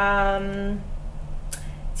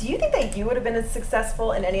 Do you think that you would have been as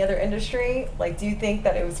successful in any other industry? Like, do you think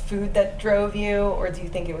that it was food that drove you, or do you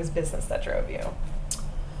think it was business that drove you?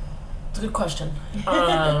 It's a good question.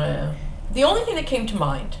 The only thing that came to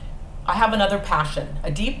mind, I have another passion, a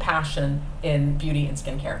deep passion in beauty and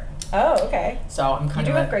skincare. Oh, okay. So I'm kind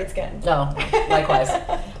You of do have great skin. No, likewise.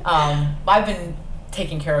 I've been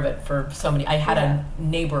taking care of it for so many. I had a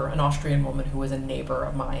neighbor, an Austrian woman who was a neighbor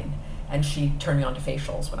of mine, and she turned me on to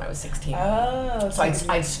facials when I was 16. Oh, So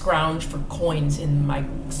I'd scrounge for coins in my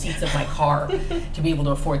seats of my car to be able to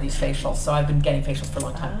afford these facials. So I've been getting facials for a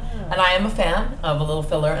long time. And I am a fan of a little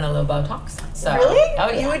filler and a little Botox. So, really? Oh,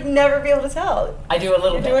 yeah. You would never be able to tell. I do a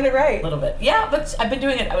little You're bit. doing it right. A little bit. Yeah, but I've been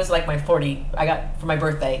doing it. I was like I got, for my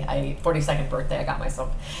birthday, 42nd birthday, I got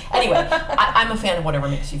myself. Anyway, I'm a fan of whatever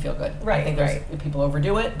makes you feel good. Right, I think there's people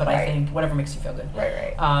overdo it, but I think whatever makes you feel good.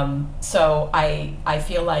 Right. So I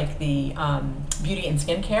feel like the beauty and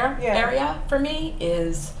skincare area for me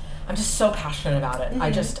is, I'm just so passionate about it.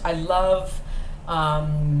 I love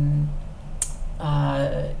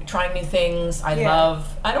trying new things.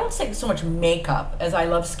 I don't say so much makeup as I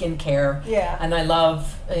love skincare. Yeah. And I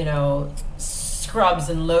love, scrubs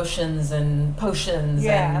and lotions and potions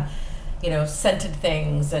and, scented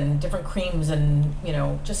things and different creams and,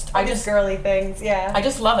 I just girly things. Yeah. I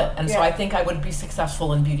just love it. And so I think I would be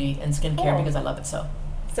successful in beauty and skincare because I love it so.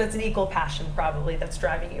 So it's an equal passion probably that's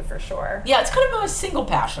driving you for sure. Yeah, it's kind of a single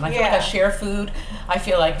passion. I feel like I share food. I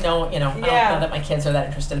feel like I don't know that my kids are that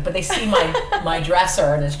interested, but they see my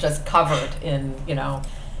dresser and it's just covered in,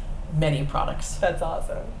 many products. That's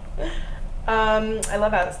awesome. I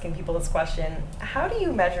love asking people this question. How do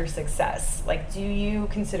you measure success? Like, do you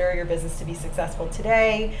consider your business to be successful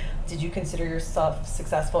today? Did you consider yourself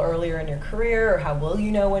successful earlier in your career? Or how will you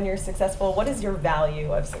know when you're successful? What is your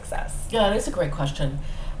value of success? Yeah, that is a great question.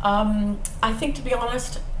 I think, to be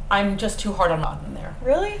honest, I'm just too hard on in there.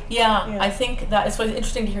 Really? Yeah, I think that it's really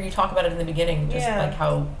interesting to hear you talk about it in the beginning, just like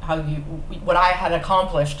how you, what I had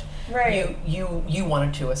accomplished, you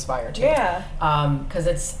wanted to aspire to. Yeah. Because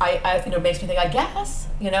it makes me think, I guess,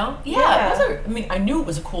 I knew it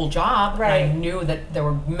was a cool job. Right. And I knew that there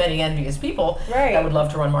were many envious people Right. that would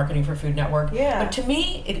love to run marketing for Food Network. Yeah. But to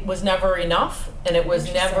me, it was never enough, and it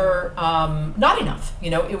was never not enough.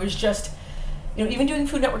 It was just, even doing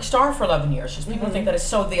Food Network Star for 11 years, just people think that it's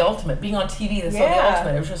so the ultimate. Being on TV is so the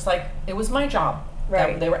ultimate. It was just like, it was my job.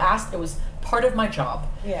 Right. They were asked, it was part of my job.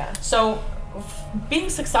 Yeah. So being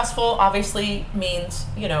successful obviously means,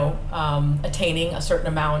 attaining a certain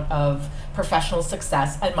amount of professional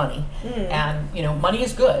success and money. And, money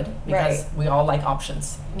is good because we all like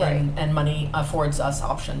options. And money affords us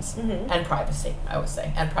options. And privacy, I would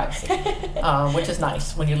say. And privacy, which is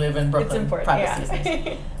nice when you live in Brooklyn. It's important, privacy is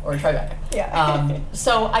nice. Or Tribeca. Yeah.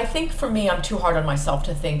 So I think for me, I'm too hard on myself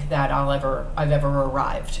to think that I've ever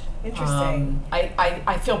arrived. Interesting.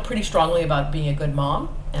 I feel pretty strongly about being a good mom.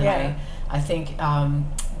 And I think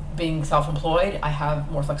being self-employed, I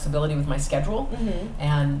have more flexibility with my schedule.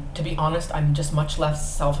 And to be honest, I'm just much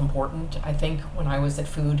less self-important. I think when I was at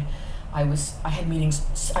Food, I had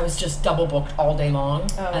meetings, I was just double booked all day long.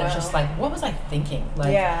 And it's just like, what was I thinking?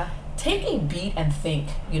 Like, take a beat and think,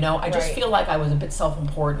 I just feel like I was a bit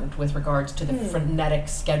self-important with regards to the frenetic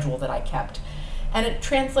schedule that I kept. And it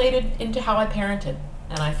translated into how I parented.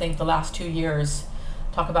 And I think the last 2 years,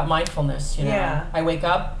 talk about mindfulness, I wake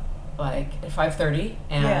up like at 5:30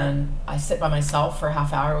 and I sit by myself for a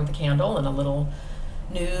half hour with a candle and a little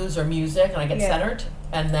news or music, and I get centered,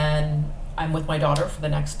 and then I'm with my daughter for the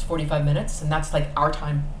next 45 minutes, and that's like our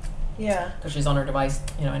time. Yeah. Because she's on her device,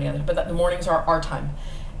 any other. But the mornings are our time.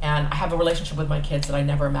 and I have a relationship with my kids that I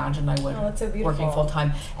never imagined I would. Oh, that's so beautiful. Working full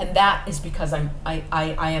time, and that is because I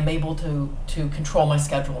am able to control my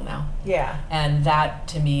schedule now. Yeah. And that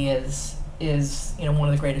to me is one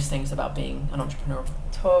of the greatest things about being an entrepreneur.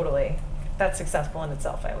 Totally. That's successful in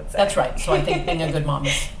itself, I would say. That's right. So I think being a good mom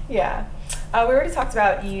is. Yeah. We already talked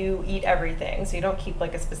about you eat everything, so you don't keep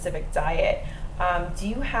like a specific diet. Do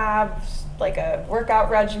you have like a workout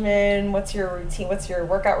regimen? What's your routine? What's your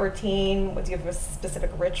workout routine? Do you have a specific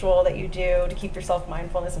ritual that you do to keep yourself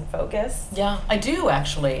mindfulness and focused? Yeah, I do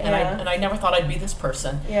actually, and I never thought I'd be this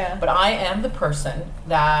person. Yeah. But I am the person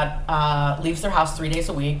that leaves their house 3 days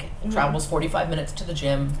a week, travels 45 minutes to the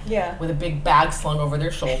gym, with a big bag slung over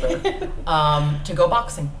their shoulder, to go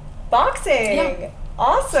boxing. Boxing. Yeah.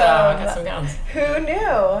 Awesome. So I got some gowns. Who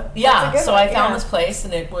knew? Yeah. So I found this place,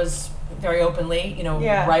 and it was very openly,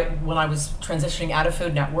 right when I was transitioning out of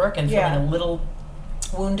Food Network and feeling a little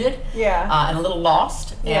wounded and a little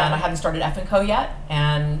lost, and I hadn't started F&Co yet,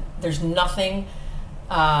 and there's nothing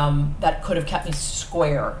that could have kept me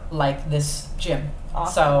square like this gym.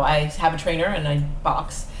 Awesome. So I have a trainer and I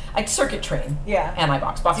box. I circuit train and I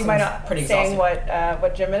box. Boxing is pretty exhausting.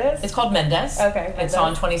 What gym it is? It's called Mendez. Okay. Mendez. It's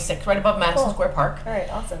on 26, right above Madison Square Park. All right,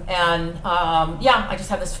 awesome. And I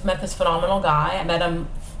just met this phenomenal guy. I met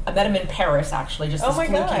him in Paris, actually, just this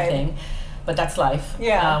fluky thing. But that's life.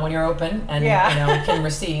 Yeah. When you're open and can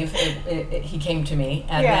receive. He came to me,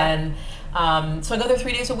 and then so I go there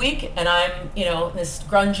 3 days a week, and I'm in this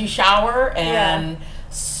grungy shower and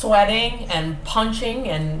sweating and punching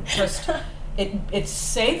and just it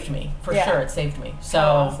saved me for sure. It saved me. So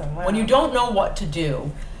awesome. Wow. When you don't know what to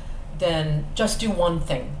do, then just do one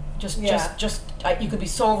thing. Just you could be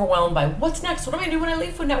so overwhelmed by what's next. What am I going to do when I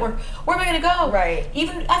leave Food Network? Where am I going to go? Right.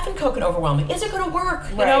 Even F&Co can overwhelm me. Is it going to work?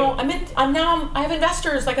 Right. I have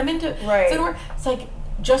investors. Like I'm into. Right. Is it going to work? It's like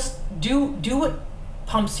just do what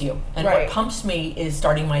pumps you. And what pumps me is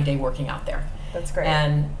starting my day working out there. That's great.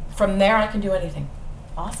 And from there I can do anything.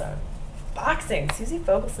 Awesome. Boxing, Susie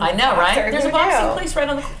Fogelson's I know, boxer. right? There's a boxing place right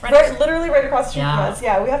on the literally right across the street from us.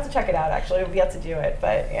 Yeah, we have to check it out. Actually, we've yet to do it,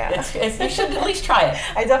 but you should at least try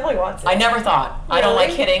it. I definitely want to. I never thought. Really? I don't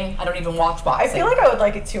like hitting. I don't even watch boxing. I feel like I would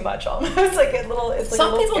like it too much. Almost like a little. It's like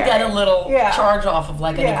some a little people scary. get a little charge off of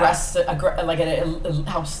like an it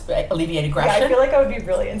helps alleviate aggression. Yeah, I feel like I would be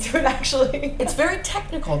really into it actually. It's very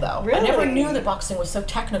technical though. Really? I never knew that boxing was so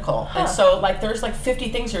technical, and so like there's like 50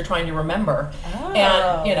 things you're trying to remember,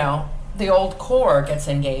 and the old core gets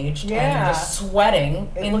engaged and you're just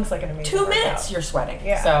sweating. It looks like an amazing 2 minutes you're sweating.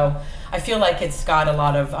 Yeah. So I feel like it's got a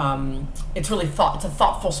lot of it's really it's a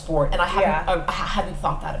thoughtful sport, and I hadn't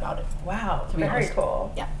thought that about it. Wow. To be Very honest.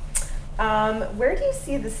 cool. Yeah. Where do you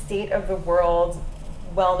see the state of the world,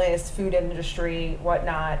 wellness, food industry,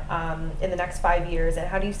 whatnot, in the next 5 years, and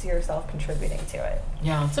how do you see yourself contributing to it?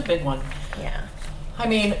 Yeah, it's a big one. Yeah. I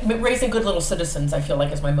mean, raising good little citizens, I feel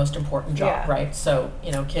like, is my most important job, right? So,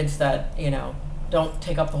 kids that, don't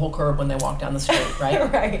take up the whole curb when they walk down the street,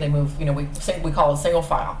 right? Right. They move, we call it single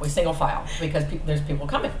file. We single file because there's people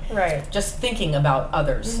coming. Right. Just thinking about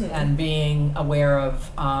others and being aware of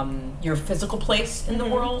your physical place in the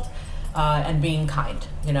world and being kind,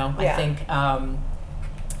 I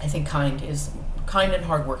think kind and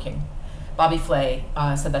hardworking. Bobby Flay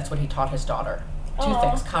said that's what he taught his daughter. Two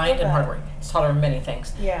things, kind and hardworking. He's taught her many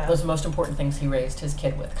things. Yeah. Those are the most important things he raised his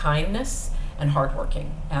kid with, kindness and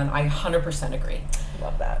hardworking. And I 100% agree.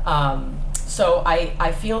 Love that. So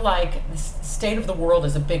I feel like the state of the world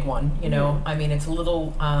is a big one, I mean, it's a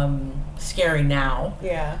little scary now.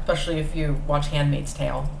 Yeah. Especially if you watch Handmaid's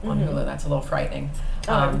Tale on Hulu, that's a little frightening.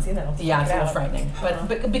 I haven't seen that. Yeah, it's a little frightening.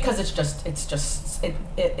 But because it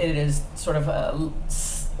is sort of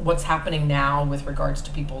what's happening now with regards to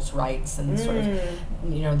people's rights and sort of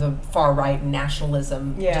the far right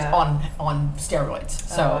nationalism just on steroids.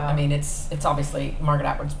 So I mean it's obviously Margaret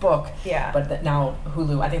Atwood's book, but now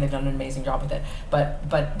Hulu, I think they've done an amazing job with it. But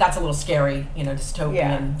that's a little scary,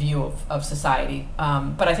 dystopian view of society.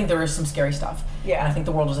 But I think there is some scary stuff. Yeah. And I think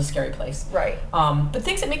the world is a scary place. Right. But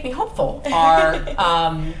things that make me hopeful are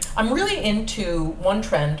I'm really into one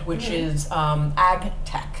trend which is ag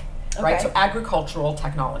tech. Right, Okay. so agricultural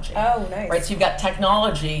technology. Oh, nice. Right, so you've got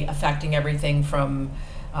technology affecting everything from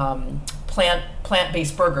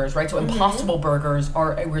plant-based burgers, right? So Impossible Burgers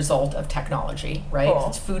are a result of technology, right? Cool.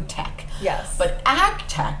 It's food tech. Yes. But ag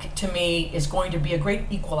tech, to me, is going to be a great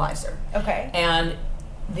equalizer. Okay. And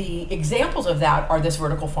the examples of that are this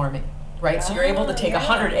vertical farming, right? So you're able to take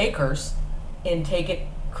 100 acres and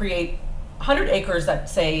create 100 acres that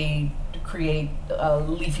say create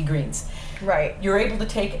leafy greens. Right. You're able to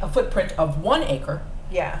take a footprint of 1 acre,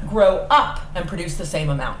 Yeah. grow up, and produce the same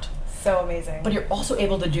amount. So amazing. But you're also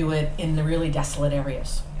able to do it in the really desolate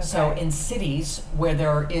areas. So Okay. in cities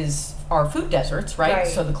where are food deserts, right? Right.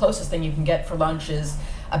 So the closest thing you can get for lunch is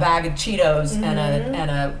a bag of Cheetos and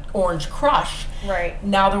a orange crush. Right.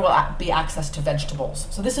 Now there will be access to vegetables.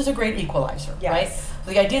 So this is a great equalizer, Yes.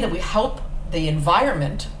 right? The idea that we help the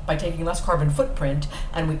environment by taking less carbon footprint,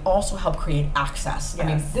 and we also help create access. I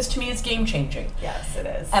mean, Yes. this to me is game changing. Yes, it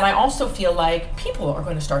is. And I also feel like people are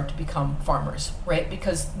going to start to become farmers, right?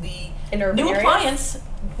 Because the In urban new areas?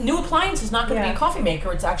 appliance is not going to be Yeah. a coffee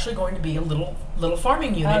maker. It's actually going to be a little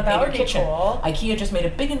farming unit that in your would be kitchen. cool. IKEA just made a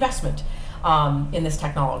big investment in this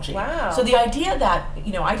technology. Wow. So the idea that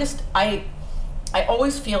I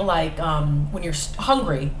always feel like when you're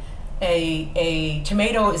hungry, a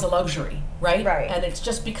tomato is a luxury, right? Right. And it's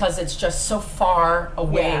just because it's just so far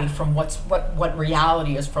away Yeah. from what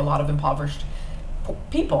reality is for a lot of impoverished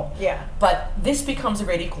people. Yeah. But this becomes a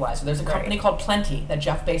great equalizer. There's a company Right. called Plenty that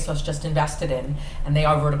Jeff Bezos just invested in, and they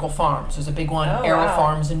are vertical farms. There's a big one, Oh, Arrow wow.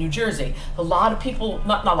 Farms in New Jersey. A lot of people,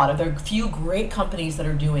 not a lot of, there are a few great companies that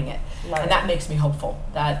are doing it. Love And it. that makes me hopeful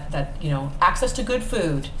that access to good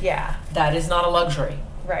food, Yeah. that is not a luxury.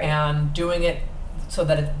 Right. And doing it so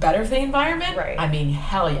that it's better for the environment, Right. I mean,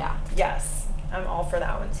 hell yeah. Yes, I'm all for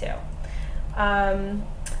that one too.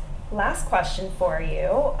 Last question for you.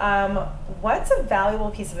 What's a valuable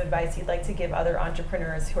piece of advice you'd like to give other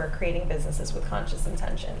entrepreneurs who are creating businesses with conscious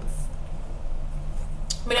intentions?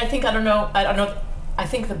 I mean, I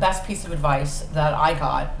think the best piece of advice that I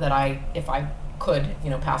got, if I could,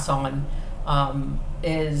 pass on,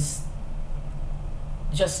 is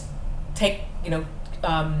just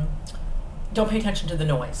don't pay attention to the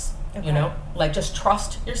noise. Okay. Like just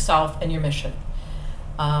trust yourself and your mission.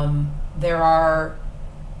 There are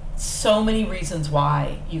so many reasons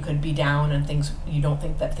why you could be down and you don't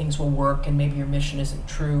think that things will work, and maybe your mission isn't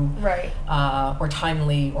true, Right. or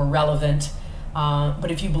timely or relevant.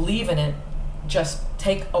 But if you believe in it, just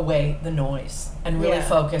take away the noise and really Yeah.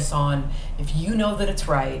 focus on, if you know that it's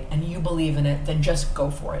right and you believe in it, then just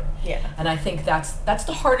go for it. Yeah. And I think that's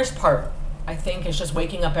the hardest part. I think is just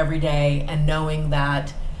waking up every day and knowing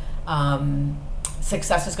that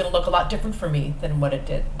success is going to look a lot different for me than what it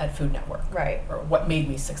did at Food Network, Right. or what made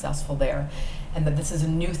me successful there, and that this is a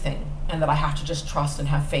new thing, and that I have to just trust and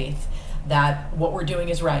have faith that what we're doing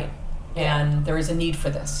is right, and there is a need for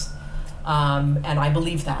this. And I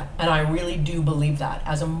believe that, and I really do believe that.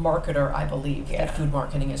 As a marketer, I believe Yeah. that food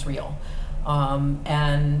marketing is real.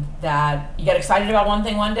 And that you get excited about one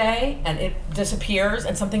thing one day and it disappears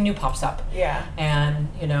and something new pops up. Yeah. And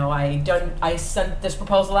I sent this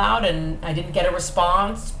proposal out and I didn't get a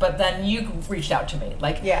response, but then you reached out to me.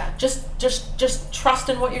 Like, Yeah. just trust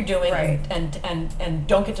in what you're doing, Right. and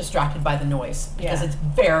don't get distracted by the noise, because Yeah. it's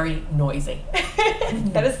very noisy.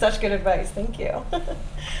 That is such good advice. Thank you.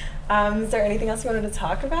 Is there anything else you wanted to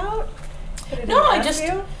talk about? that I didn't No, ask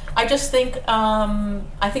you? I just think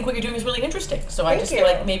what you're doing is really interesting. So I Thank just you. feel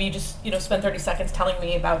like maybe you just spend 30 seconds telling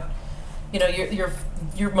me about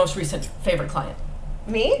your most recent favorite client.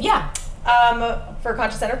 Me? Yeah. For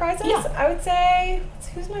Conscious Enterprises, Yeah. I would say,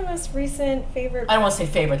 who's my most recent favorite? I don't want to say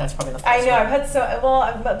favorite. That's probably not the I best know, word.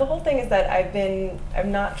 I've had but the whole thing is that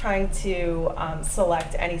I'm not trying to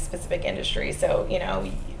select any specific industry. So,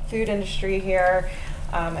 food industry here.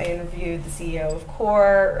 I interviewed the CEO of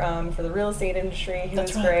Core for the real estate industry. He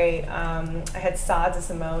That's was right. great. I had Saad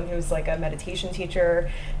Simone, who's like a meditation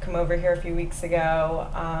teacher, come over here a few weeks ago.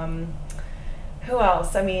 Who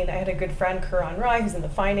else? I mean, I had a good friend, Karan Rai, who's in the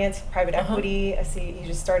finance, private equity. I see he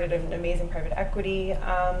just started an amazing private equity.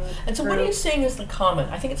 And so what are group. you saying is the common?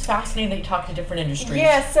 I think it's fascinating that you talk to different industries.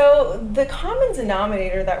 Yeah, so the common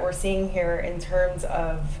denominator that we're seeing here in terms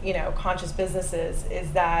of, conscious businesses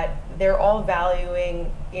is that they're all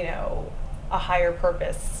valuing, a higher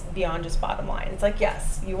purpose beyond just bottom line. It's like,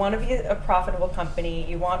 yes, you want to be a profitable company,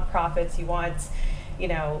 you want profits, you want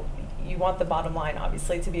the bottom line,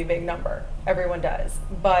 obviously, to be a big number. Everyone does.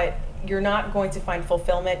 But you're not going to find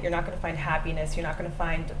fulfillment, you're not going to find happiness, you're not going to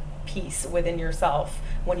find peace within yourself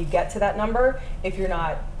when you get to that number if you're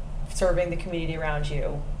not serving the community around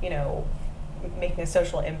you, making a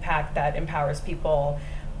social impact that empowers people,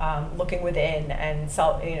 looking within and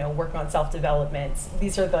working on self-development.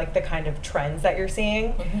 These are the kind of trends that you're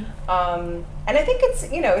seeing. Mm-hmm. And I think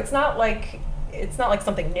it's not like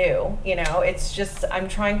something new, it's just, I'm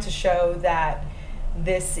trying to show that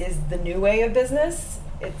this is the new way of business.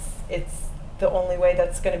 It's the only way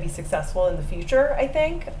that's going to be successful in the future, I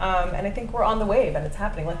think. And I think we're on the wave, and it's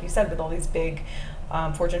happening, like you said, with all these big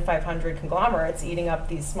Fortune 500 conglomerates eating up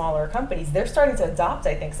these smaller companies. They're starting to adopt,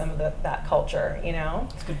 I think, some of that culture,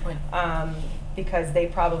 That's a good point. because they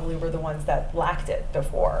probably were the ones that lacked it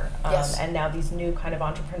before. Yes. And now these new kind of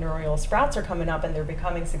entrepreneurial sprouts are coming up and they're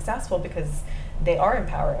becoming successful because they are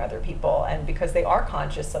empowering other people and because they are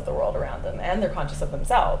conscious of the world around them and they're conscious of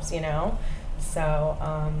themselves, you know? So,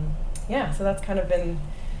 yeah, so that's kind of been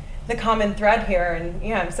the common thread here. And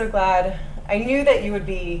yeah, I'm so glad. I knew that you would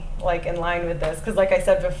be like in line with this because, like I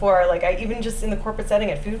said before, like I even just in the corporate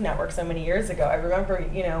setting at Food Network so many years ago, I remember,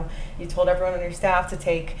 you know, you told everyone on your staff to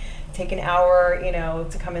take an hour, you know,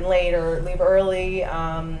 to come in late or leave early,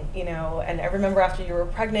 you know, and I remember after you were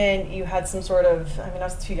pregnant, you had some sort of, I mean, I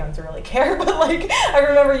was too young to really care, but like, I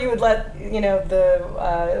remember you would let, you know,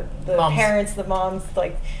 the Moms. parents, the moms,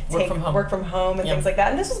 like work from home and Yep. things like that.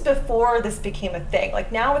 And this was before this became a thing.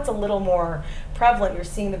 Like now it's a little more prevalent. You're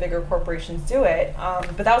seeing the bigger corporations do it.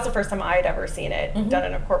 But that was the first time I had ever seen it done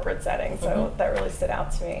in a corporate setting. So that really stood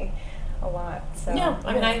out to me a lot. So Yeah,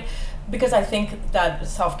 I mean, because I think that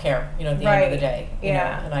self-care, you know, at the end of the day, you know,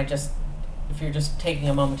 and if you're just taking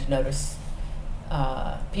a moment to notice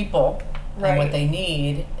people and what they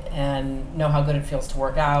need and know how good it feels to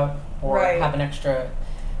work out or have an extra,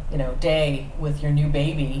 you know, day with your new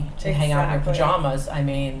baby to hang out in your pajamas. I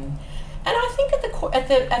mean, and I think at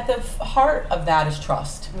the heart of that is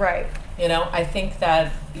trust. Right. You know, I think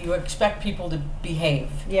that you expect people to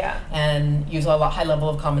behave. Yeah. And use a high level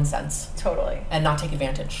of common sense. Totally. And not take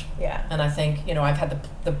advantage. Yeah. And I think, you know, I've had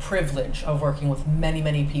the privilege of working with many,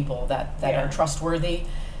 many people that are trustworthy.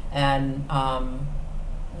 And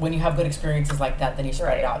when you have good experiences like that, then you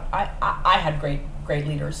spread it out. I had great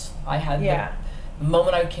leaders. I had the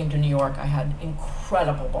moment I came to New York, I had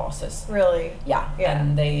incredible bosses. Really? Yeah.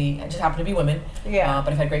 And they just happened to be women. Yeah.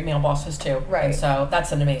 But I've had great male bosses too. Right. And so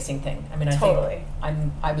that's an amazing thing. I mean, I Totally.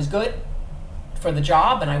 think I was good for the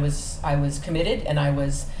job, and I was committed, and I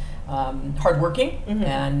was hardworking,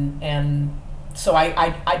 and so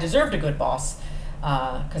I deserved a good boss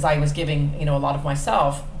because I was giving, you know, a lot of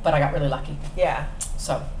myself, but I got really lucky. Yeah.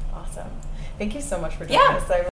 So awesome. Thank you so much for doing this.